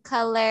different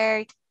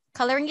color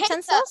coloring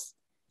utensils?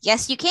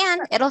 Yes, you can.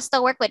 It'll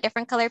still work with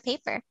different color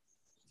paper.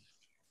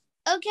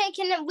 Okay,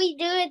 can we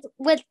do it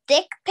with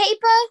thick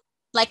paper?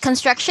 Like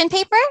construction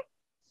paper?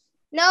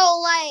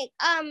 No,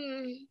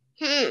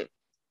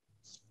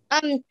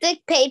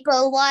 thick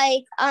paper,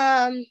 like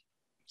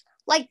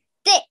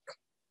thick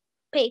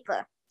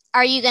paper.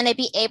 Are you going to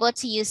be able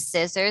to use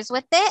scissors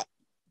with it?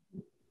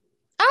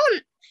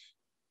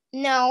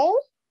 No.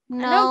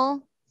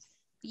 No.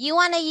 You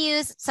want to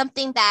use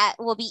something that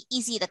will be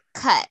easy to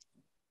cut.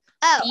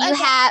 Oh,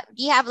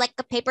 Do you have like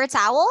a paper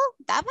towel?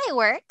 That might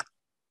work.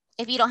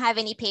 If you don't have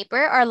any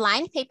paper, or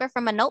lined paper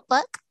from a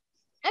notebook.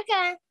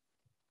 Okay.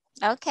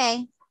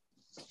 Okay.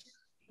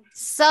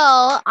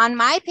 So on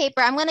my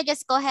paper, I'm going to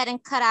just go ahead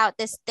and cut out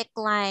this thick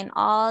line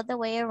all the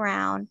way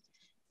around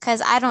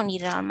because I don't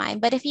need it on mine.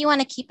 But if you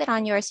want to keep it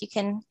on yours, you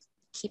can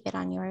keep it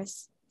on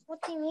yours. What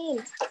do you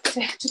mean?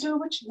 To do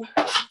what you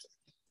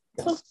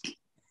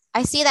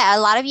I see that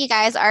a lot of you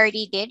guys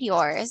already did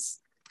yours.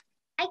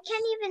 I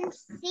can't even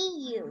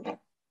see you.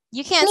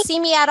 You can't see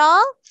me at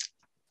all?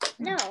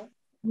 No.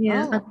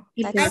 Yeah. Oh,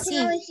 let's I see.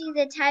 can only see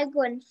the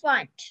tiger in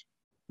front.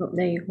 Oh,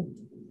 there you go.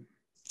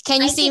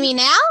 Can you see me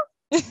now?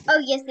 Oh,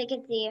 yes, I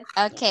can see you.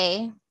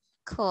 Okay,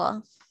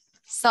 cool.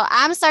 So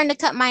I'm starting to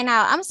cut mine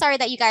out. I'm sorry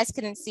that you guys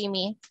couldn't see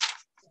me.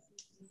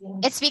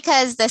 It's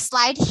because the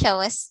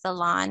slideshow is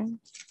still on.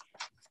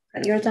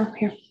 Cut yours out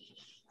here.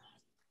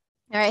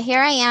 All right,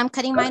 here I am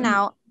cutting mine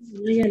out.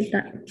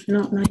 No,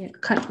 not yet.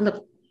 Cut.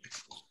 Look.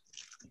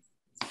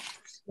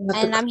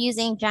 And I'm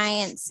using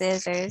giant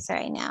scissors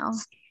right now.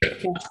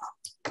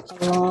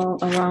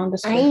 Around the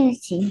square.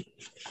 see.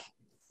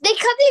 They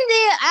cutting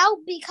it out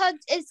because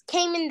it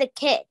came in the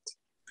kit.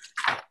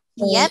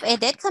 Yep, it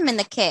did come in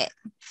the kit.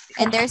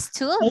 And there's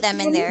 2 of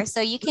them in there,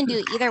 so you can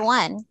do either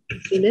one.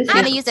 I'm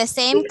going to use the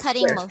same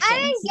cutting motion.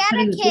 I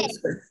didn't get a kit.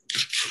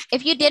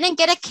 If you didn't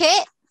get a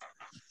kit,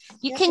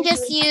 you can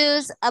just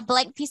use a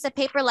blank piece of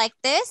paper like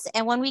this.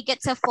 And when we get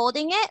to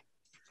folding it,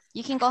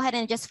 you can go ahead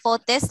and just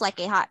fold this like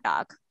a hot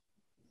dog.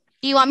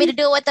 Do you want me to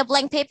do it with the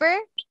blank paper?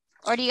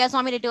 Or do you guys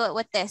want me to do it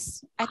with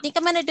this? I think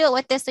I'm going to do it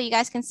with this so you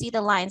guys can see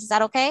the lines. Is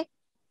that okay?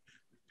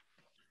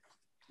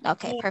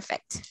 Okay,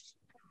 perfect.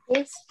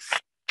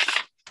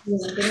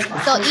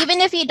 So even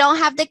if you don't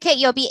have the kit,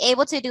 you'll be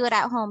able to do it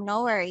at home.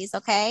 No worries,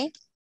 okay?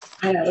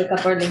 I gotta wake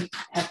up early.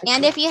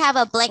 And if you have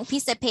a blank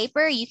piece of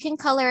paper, you can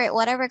color it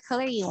whatever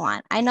color you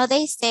want. I know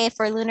they say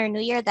for Lunar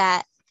New Year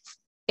that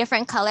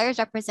different colors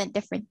represent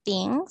different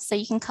things. So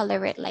you can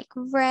color it like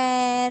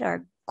red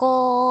or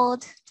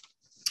gold.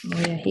 Oh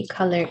yeah, he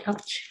colored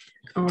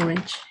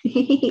orange.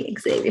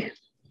 Xavier.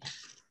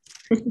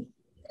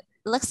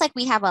 Looks like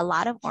we have a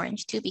lot of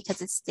orange too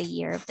because it's the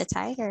year of the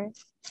tiger.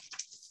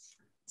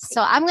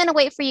 So I'm gonna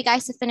wait for you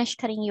guys to finish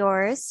cutting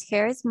yours.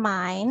 Here's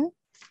mine.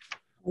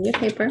 Your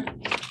paper.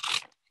 And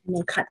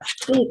then cut a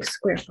big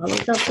square. Follow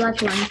the black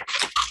line.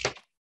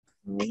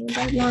 Follow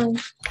that line.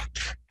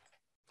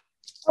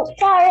 Oh,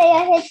 sorry,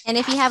 I hit. And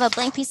if you have a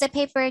blank piece of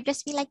paper,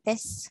 just be like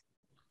this.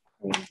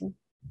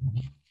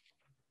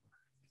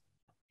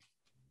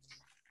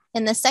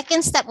 And the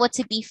second step would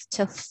to be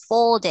to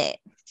fold it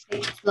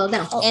Slow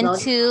down.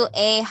 into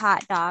a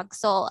hot dog.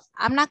 So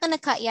I'm not gonna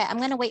cut yet. I'm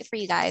gonna wait for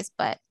you guys,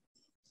 but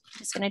I'm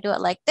just gonna do it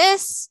like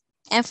this.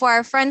 And for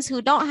our friends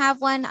who don't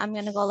have one, I'm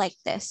gonna go like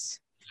this.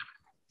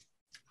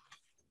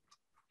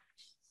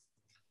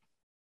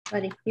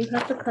 Buddy, you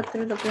have to cut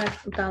through the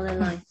black dotted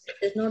line.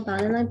 There's no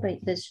dotted line, but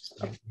there's just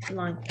a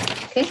line.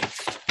 Okay?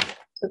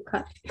 So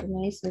cut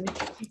nicely.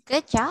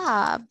 Good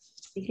job.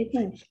 Take your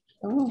time.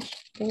 Oh,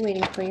 they're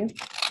waiting for you.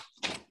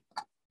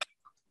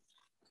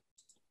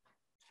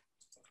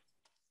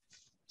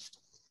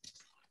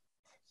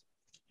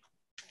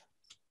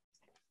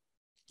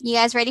 You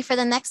guys ready for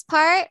the next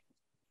part?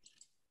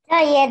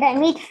 Not yet, I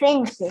need to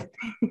finish it.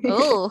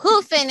 Oh,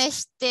 who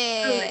finished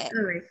it?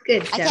 All right,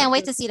 good job. I can't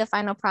wait to see the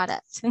final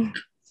product. All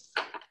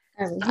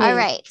All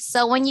right,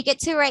 so when you get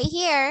to right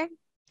here,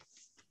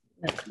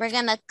 Look. we're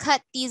gonna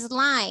cut these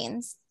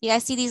lines. You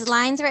guys see these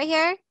lines right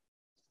here?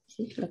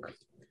 Look.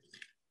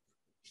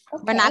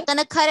 We're not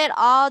gonna cut it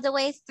all the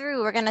way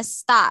through. We're gonna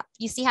stop.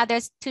 You see how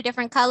there's 2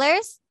 different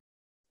colors?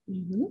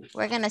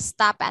 We're gonna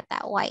stop at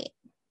that white.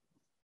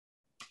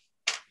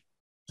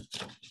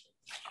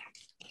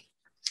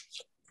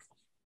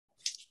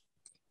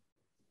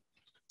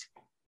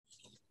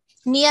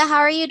 Nia, how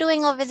are you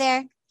doing over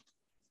there?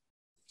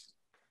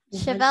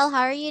 Chevelle,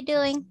 how are you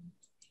doing?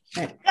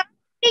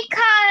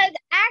 Because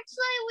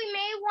actually we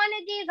made one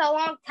of these a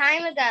long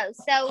time ago.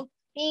 So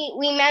we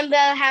remember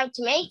how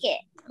to make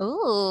it.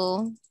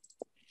 Ooh.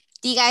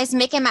 Do you guys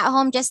make them at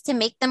home just to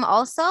make them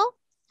also?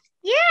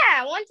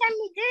 Yeah, one time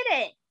we did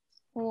it.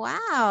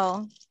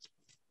 Wow.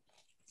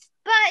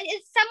 But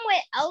it's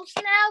somewhere else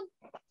now.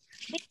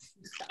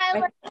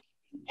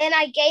 And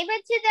I gave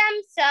it to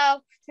them,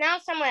 so now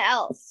somewhere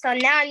else. So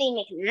now I need to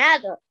make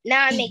another.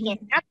 Now I'm making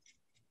another.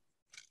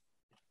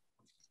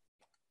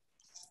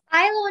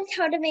 I learned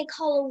how to make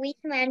Halloween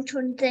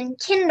lanterns in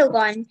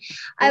kindergarten.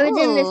 I was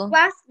in this Ooh.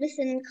 glass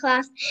listening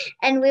class,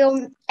 and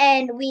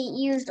we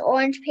used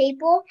orange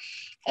paper,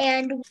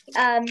 and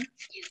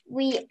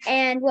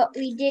what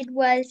we did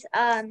was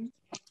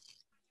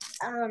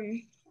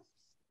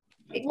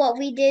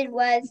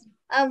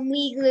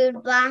we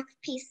glued black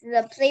pieces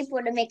of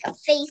playboard to make a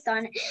face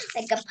on it,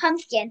 like a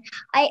pumpkin.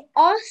 I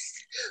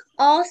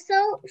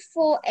also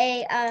for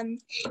a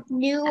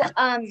new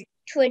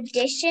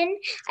tradition.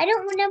 I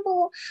don't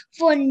remember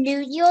for New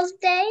Year's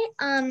Day.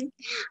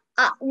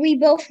 We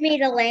both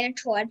made a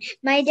lantern.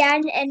 My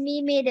dad and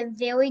me made a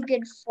very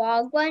good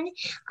frog one.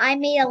 I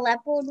made a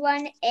leopard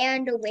one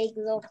and a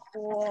regular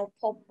cool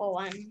purple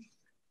one.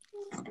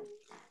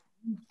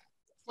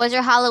 Was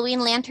your Halloween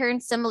lantern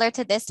similar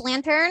to this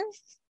lantern?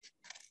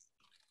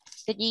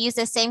 Did you use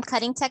the same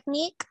cutting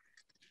technique?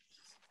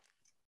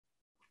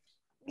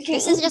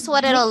 This is just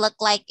what it'll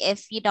look like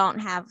if you don't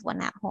have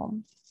one at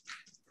home.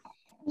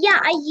 Yeah,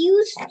 I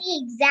used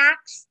the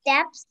exact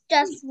steps,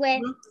 just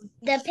with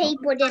the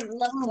paper didn't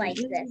look like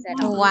this at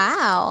all.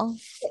 Wow.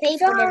 The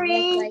paper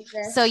didn't look like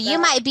this. So you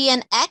might be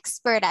an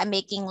expert at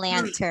making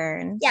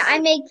lanterns. Yeah, I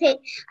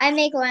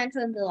make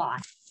lanterns a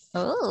lot.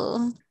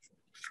 Oh.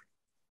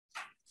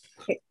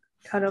 Okay,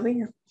 cut over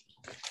here.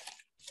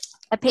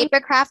 A paper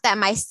craft that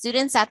my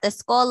students at the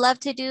school love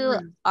to do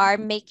are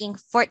making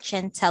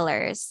fortune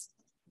tellers.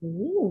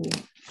 Ooh.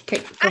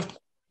 Okay, go.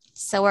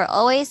 So we're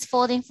always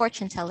folding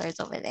fortune tellers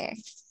over there.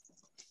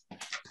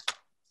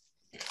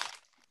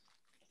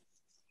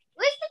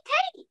 Where's the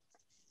tape?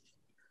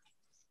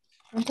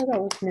 I thought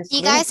that was Miss Do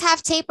you Lynn. guys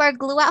have tape or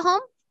glue at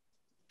home?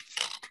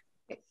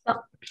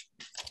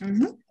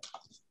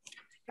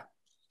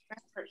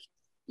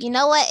 You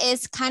know what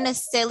is kind of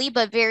silly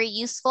but very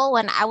useful?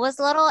 When I was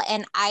little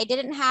and I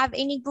didn't have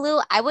any glue,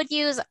 I would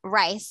use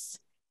rice.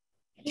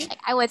 Like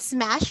I would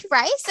smash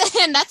rice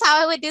and that's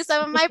how I would do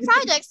some of my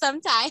projects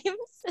sometimes.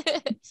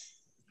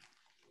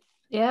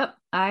 Yep,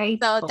 I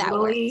So that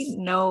totally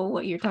know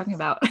what you're talking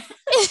about.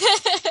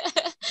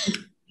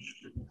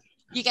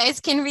 You guys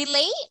can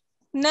relate?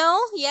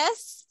 No?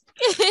 Yes?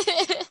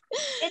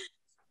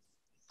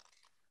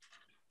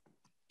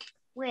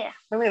 Where?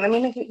 Wait, let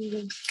me make it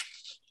easy.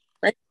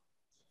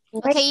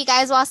 Okay, you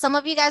guys, while some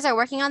of you guys are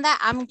working on that,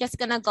 I'm just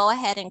going to go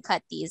ahead and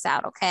cut these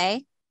out,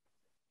 okay?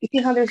 You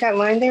see how there's that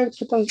line there?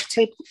 Put them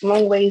tape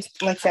long ways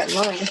like that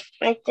line.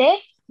 Right there?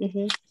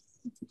 Mm-hmm.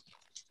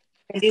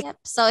 Yep,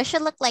 so it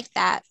should look like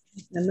that.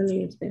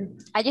 Emily is there.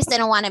 I just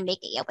didn't want to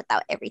make it yet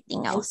without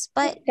everything else,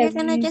 but you're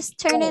going to just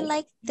turn it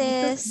like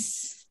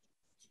this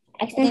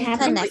and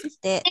connect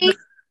it.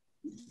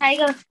 I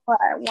go for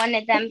one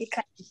of them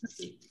because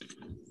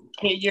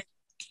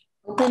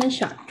Open and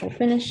shut.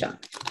 Open and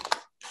shut.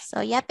 So,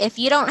 yep, if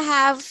you don't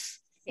have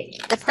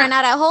the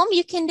printout at home,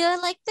 you can do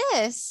it like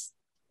this.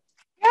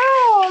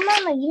 no,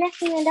 Mama, you're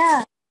messing it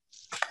up.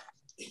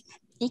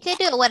 You could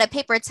do it with a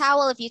paper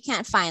towel if you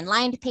can't find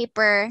lined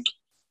paper.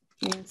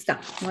 And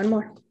stop. One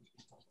more.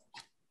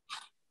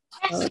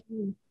 Oh.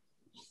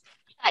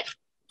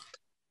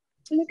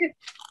 Look at.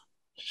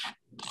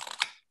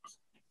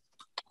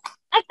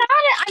 I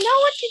found it. I know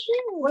what to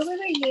do.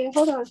 Wait, here.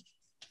 Hold on.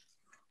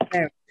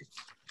 There.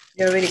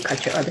 You already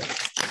cut your other.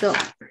 So.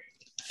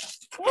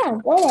 Yeah,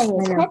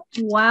 good.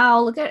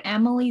 Wow, look at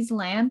Emily's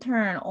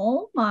lantern.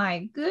 Oh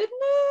my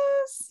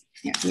goodness.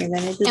 Yeah, you're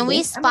gonna do Can we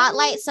this.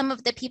 spotlight some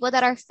of the people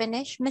that are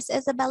finished? Miss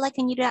Isabella,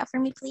 can you do that for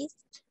me, please?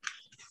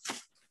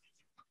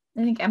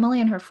 I think Emily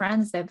and her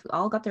friends, they've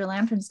all got their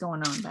lanterns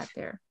going on back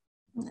there.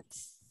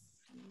 Let's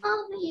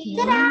Oh,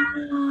 yeah.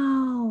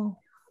 Wow.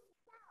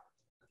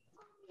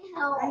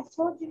 I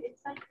told you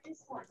it's like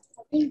this one.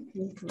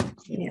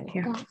 Yeah,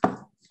 here.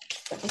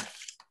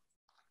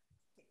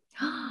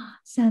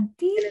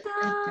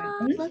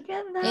 Santita, look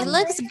at that. It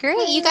looks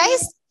great.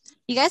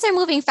 You guys are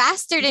moving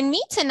faster than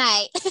me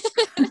tonight.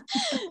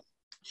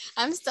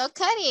 I'm still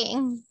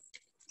cutting.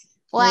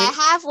 Well, I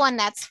have one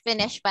that's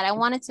finished, but I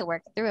wanted to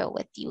work through it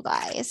with you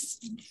guys.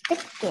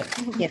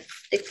 Yeah,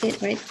 stick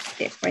it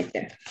right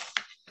there.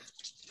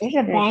 There's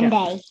a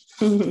Band-Aid.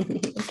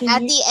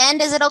 At the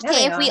end, is it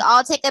okay if we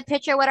all take a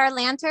picture with our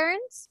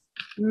lanterns?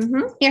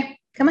 Mm-hmm. Here,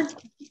 come on.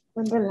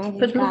 When the leg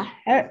Put glue. got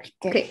hurt.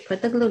 Okay,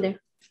 put the glue there.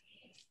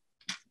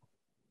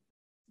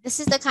 This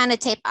is the kind of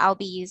tape I'll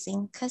be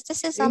using because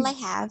this is all I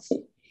have.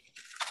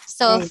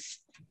 So if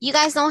you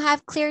guys don't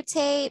have clear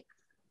tape,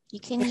 you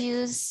can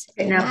use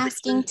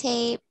masking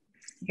tape,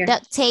 Here.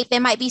 duct tape.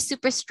 It might be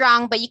super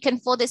strong, but you can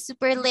fold it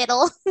super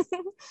little.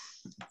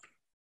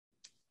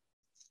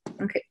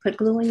 Okay, put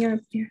glue on your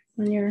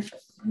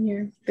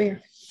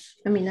bear.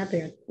 I mean, not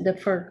bear, the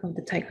fur of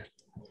the tiger.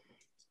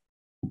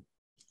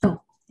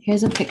 Oh,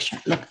 here's a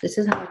picture. Look, this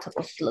is how it's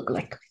supposed to look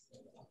like.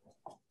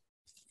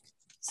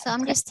 So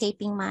I'm just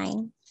taping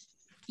mine.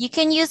 You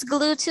can use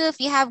glue too if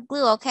you have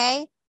glue,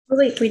 okay? Oh,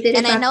 wait, we did it.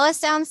 And I know it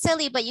sounds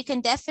silly, but you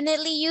can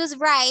definitely use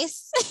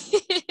rice.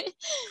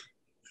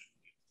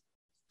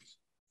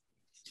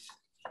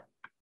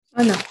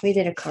 Oh, no, we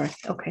did it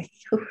correct. Okay.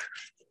 Whew.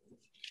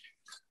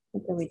 I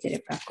thought we did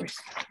it backwards.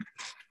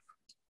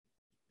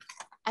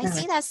 I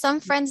see that some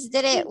friends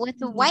did it with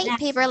white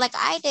paper like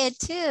I did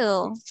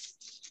too.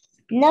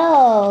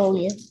 No,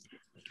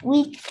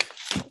 we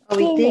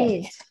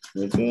did.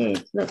 We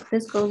did. Look,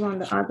 this goes on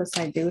the other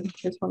side, dude.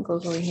 This one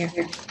goes over here.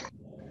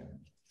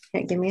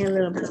 Okay, give me a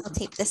little bit. I'll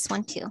tape this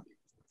one too.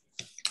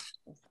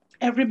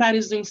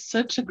 Everybody's doing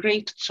such a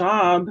great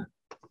job.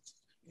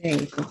 There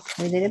you go.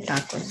 We did it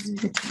backwards.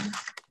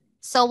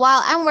 So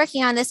while I'm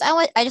working on this,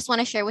 I just want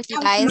to share with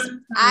you guys,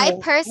 I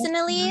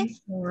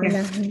personally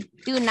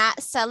do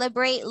not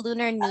celebrate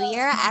Lunar New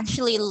Year. I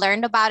actually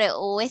learned about it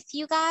with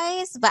you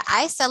guys, but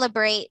I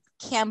celebrate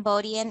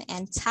Cambodian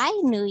and Thai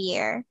New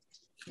Year.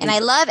 And I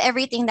love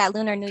everything that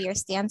Lunar New Year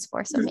stands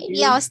for. So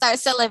maybe I'll start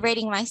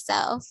celebrating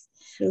myself.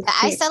 But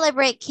I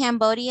celebrate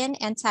Cambodian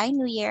and Thai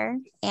New Year,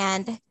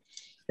 and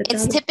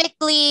it's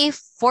typically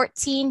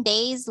 14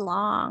 days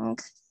long.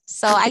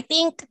 So I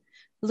think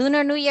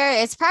Lunar New Year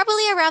is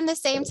probably around the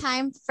same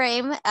time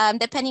frame,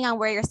 depending on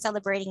where you're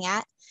celebrating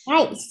at.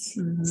 Nice.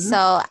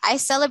 So I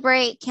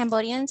celebrate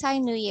Cambodian Thai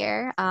New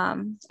Year.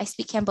 I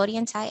speak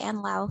Cambodian, Thai,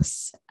 and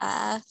Laos.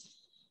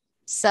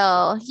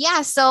 So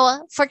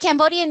for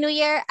Cambodian New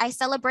Year, I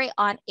celebrate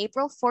on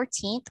April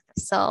 14th.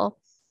 So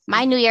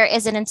my New Year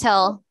isn't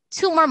until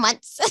 2 more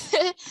months.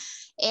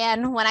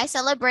 And when I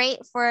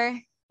celebrate for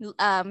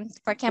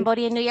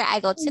Cambodian New Year, I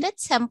go to the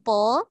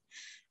temple.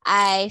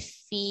 I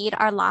feed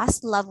our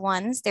lost loved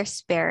ones, their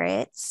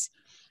spirits,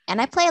 and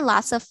I play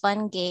lots of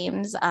fun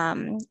games.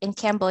 In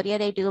Cambodia,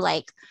 they do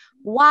like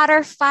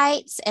water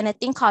fights and a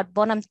thing called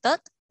Bonam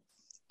Tuk.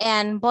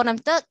 And Bonam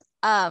Tuk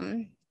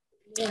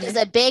is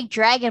a big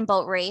dragon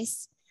boat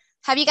race.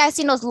 Have you guys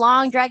seen those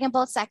long dragon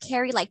boats that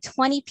carry like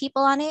 20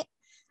 people on it?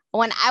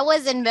 When I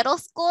was in middle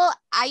school,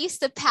 I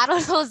used to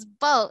paddle those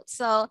boats.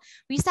 So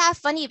we used to have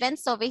fun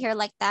events over here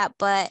like that,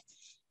 but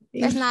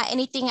there's not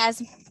anything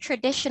as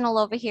traditional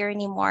over here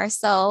anymore.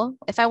 So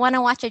if I want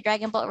to watch a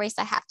dragon boat race,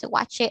 I have to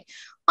watch it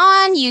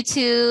on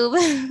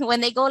YouTube when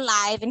they go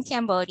live in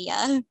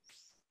Cambodia.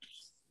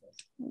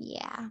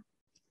 Yeah.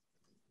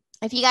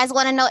 If you guys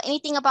want to know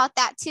anything about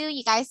that too,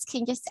 you guys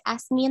can just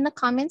ask me in the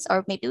comments,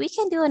 or maybe we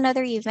can do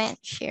another event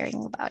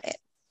sharing about it.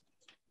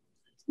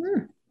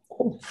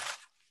 Cool.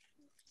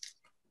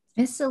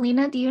 Miss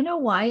Selena, do you know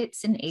why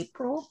it's in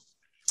April?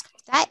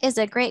 That is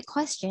a great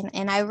question,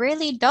 and I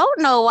really don't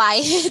know why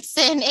it's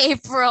in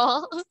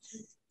April.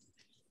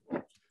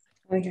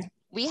 Okay.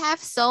 We have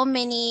so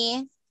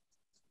many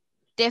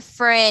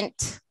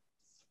different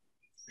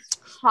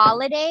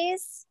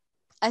holidays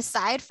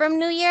aside from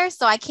New Year,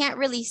 so I can't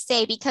really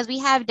say, because we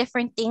have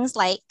different things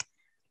like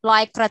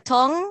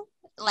Kratong,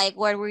 like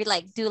where we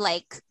like do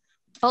like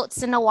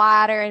boats in the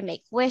water and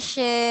make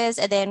wishes,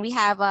 and then we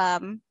have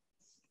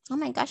oh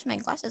my gosh, my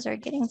glasses are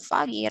getting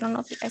foggy. I don't know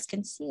if you guys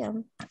can see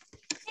them.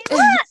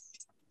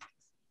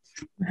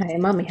 Hi,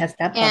 mommy has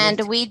that problem.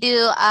 And we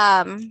do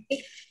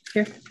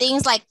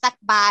things like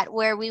takbat,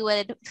 where we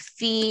would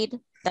feed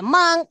the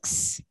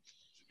monks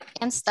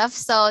and stuff.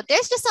 So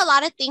there's just a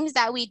lot of things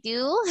that we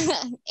do.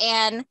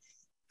 And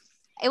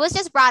it was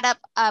just brought up.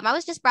 I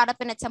was just brought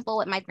up in a temple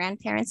with my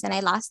grandparents, and I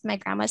lost my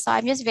grandma. So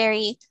I'm just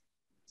very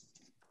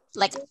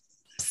like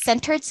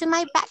centered to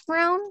my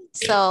background.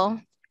 So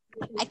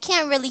I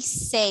can't really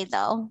say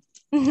though.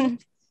 Hey,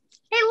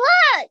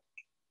 look!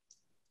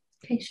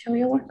 Okay, show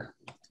your work.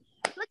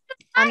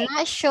 I'm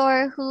not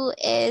sure who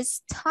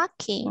is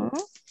talking.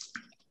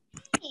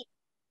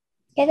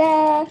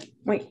 Ta-da!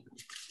 Wait.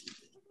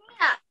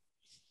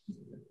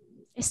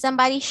 Is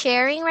somebody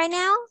sharing right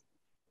now?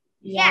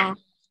 Yeah.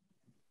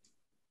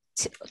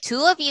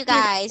 Two of you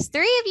guys,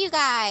 3 of you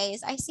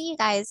guys. I see you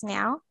guys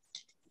now.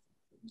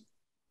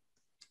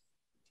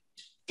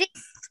 You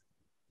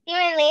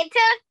want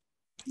later?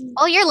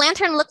 Oh, your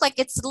lantern looked like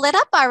it's lit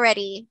up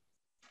already.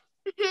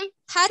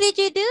 How did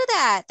you do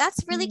that?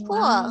 That's really cool.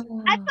 Wow.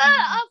 I put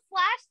a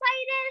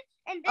flashlight in,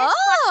 and this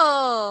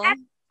Oh. at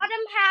the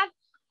bottom have,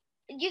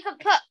 you could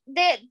put,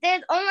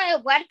 there's only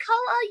a red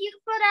color, you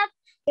can put up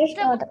There's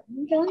no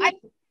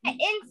the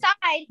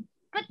inside,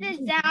 put this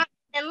down,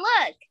 and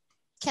look.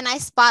 Can I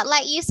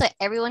spotlight you so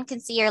everyone can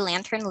see your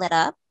lantern lit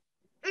up?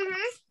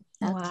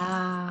 Okay.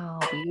 Wow,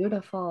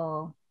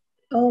 beautiful.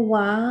 Oh,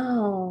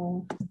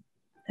 wow.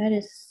 That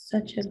is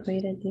such a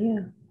great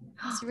idea.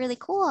 It's really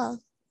cool.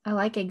 I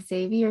like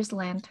Xavier's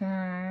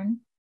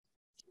lantern.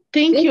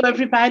 Thank you,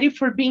 everybody,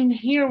 for being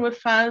here with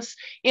us.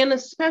 And a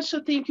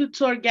special thank you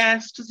to our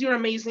guests. You're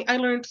amazing. I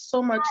learned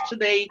so much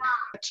today.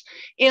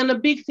 And a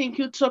big thank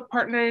you to our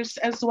partners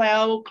as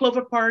well.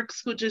 Clover Park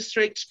School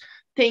District,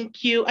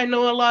 thank you. I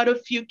know a lot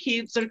of you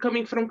kids are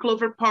coming from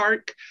Clover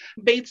Park,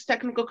 Bates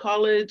Technical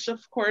College,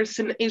 of course,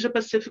 and Asia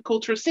Pacific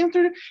Cultural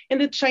Center,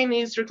 and the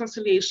Chinese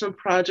Reconciliation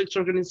Project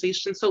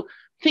organization. So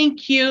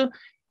thank you.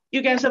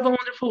 You guys have a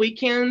wonderful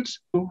weekend.